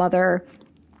light-skinned mother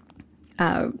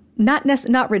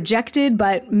not rejected,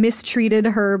 but mistreated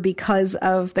her because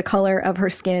of the color of her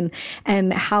skin,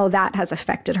 and how that has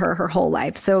affected her whole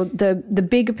life. So the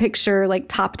big picture, like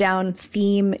top-down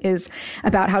theme is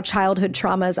about how childhood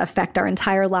traumas affect our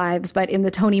entire lives. But in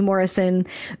the Toni Morrison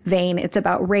vein, it's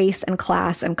about race and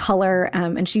class and color.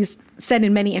 And she's said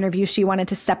in many interviews she wanted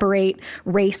to separate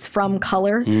race from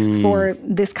color for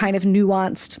this kind of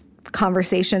nuanced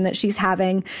conversation that she's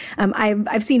having.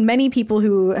 I've seen many people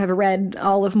who have read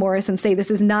all of Morrison say this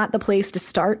is not the place to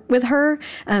start with her,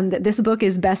 that this book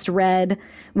is best read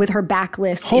with her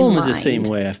backlist Home in is mind. the same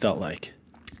way, I felt like.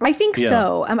 I think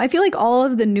so. I feel like all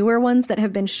of the newer ones that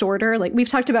have been shorter, like we've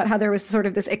talked about how there was sort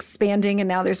of this expanding and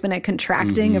now there's been a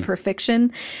contracting of her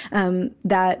fiction,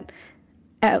 that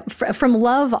from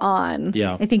Love on,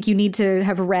 I think you need to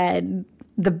have read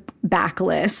the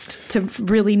backlist to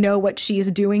really know what she's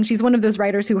doing. She's one of those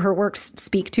writers who her works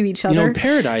speak to each other. In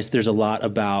Paradise, there's a lot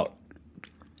about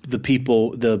the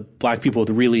black people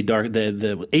with really dark,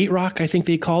 the 8 Rock, I think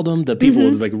they called them, the people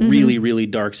with like really, really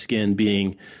dark skin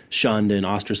being shunned and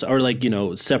ostracized,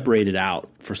 or separated out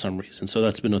for some reason. So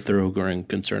that's been a thoroughgoing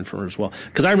concern for her as well.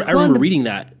 Because I remember reading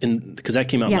that, because that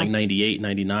came out in like 98,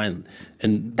 99,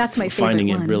 and that's my favorite finding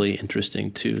one. It really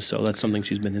interesting too. So that's something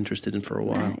she's been interested in for a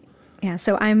while. Yeah,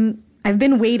 so I've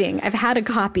been waiting. I've had a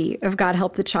copy of God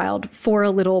Help the Child for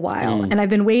a little while, and I've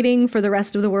been waiting for the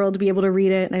rest of the world to be able to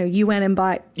read it. I know you went and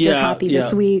bought your copy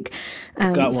this week, so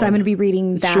I'm going to be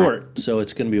reading that. It's short, so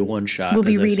it's going to be a one-shot. We'll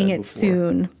be reading it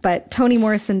soon. But Toni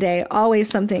Morrison Day, always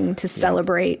something to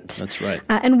celebrate. That's right.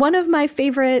 And one of my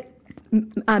favorite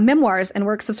memoirs and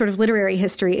works of sort of literary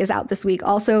history is out this week.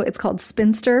 Also, it's called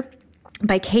Spinster,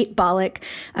 by Kate Bollock.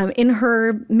 In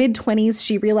her mid-20s,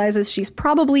 she realizes she's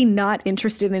probably not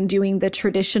interested in doing the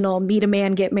traditional meet a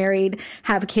man, get married,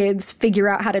 have kids, figure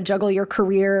out how to juggle your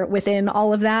career within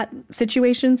all of that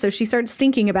situation. So she starts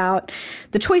thinking about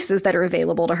the choices that are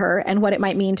available to her and what it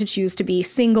might mean to choose to be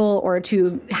single or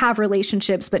to have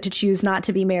relationships, but to choose not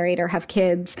to be married or have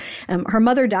kids. Her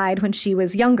mother died when she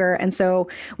was younger. And so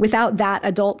without that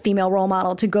adult female role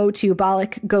model to go to,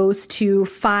 Bollock goes to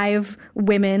 5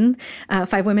 women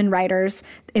writers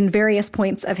in various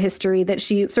points of history that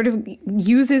she sort of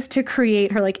uses to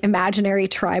create her like imaginary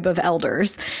tribe of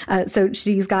elders. So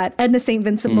she's got Edna St.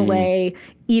 Vincent Millay,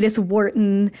 Edith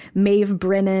Wharton, Maeve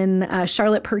Brennan,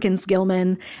 Charlotte Perkins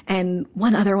Gilman, and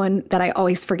one other one that I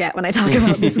always forget when I talk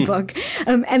about this book.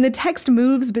 And the text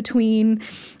moves between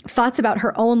thoughts about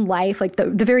her own life, like the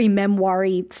very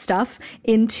memoir-y stuff,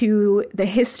 into the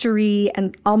history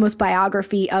and almost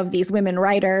biography of these women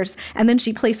writers. And then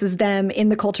she places them in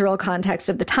the cultural context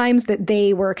of the times that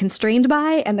they were constrained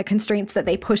by and the constraints that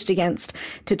they pushed against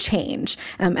to change.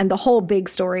 And the whole big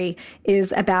story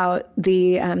is about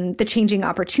the changing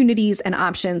opportunities and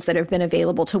options that have been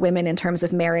available to women in terms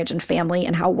of marriage and family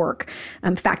and how work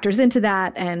factors into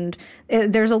that. And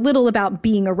there's a little about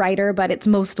being a writer, but it's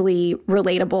mostly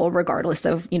relatable regardless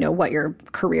of, what your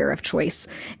career of choice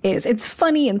is. It's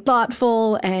funny and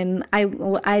thoughtful. And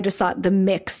I just thought the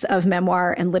mix of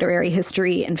memoir and literary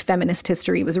history and feminist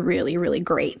history was really, really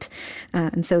great.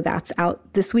 And so that's out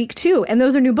this week too. And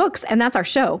those are new books, and that's our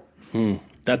show.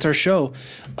 That's our show.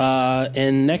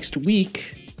 And next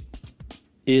week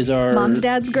is our Moms,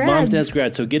 Dads, Grads.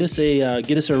 So get us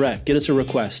a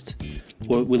request.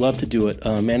 We love to do it.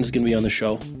 Amanda's going to be on the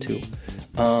show too.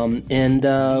 And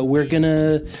we're going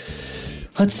to,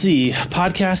 let's see,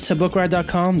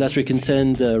 podcasts@bookride.com. That's where you can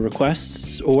send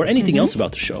requests or anything else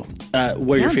about the show.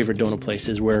 Where your favorite donut place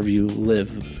is, wherever you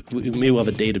live. Maybe we'll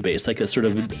have a database, like a sort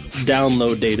of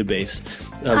download database.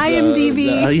 Of,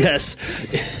 IMDb. Yes.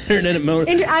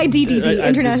 IDDB,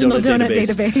 International Donut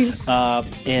Database.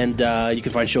 And you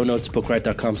can find show notes at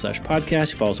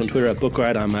bookride.com/podcast. You follow us on Twitter at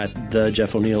bookride. I'm at the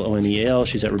Jeff O'Neill, ONEAL.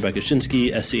 She's at Rebecca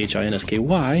Shinsky,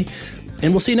 SCHINSKY.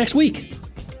 And we'll see you next week.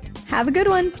 Have a good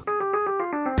one.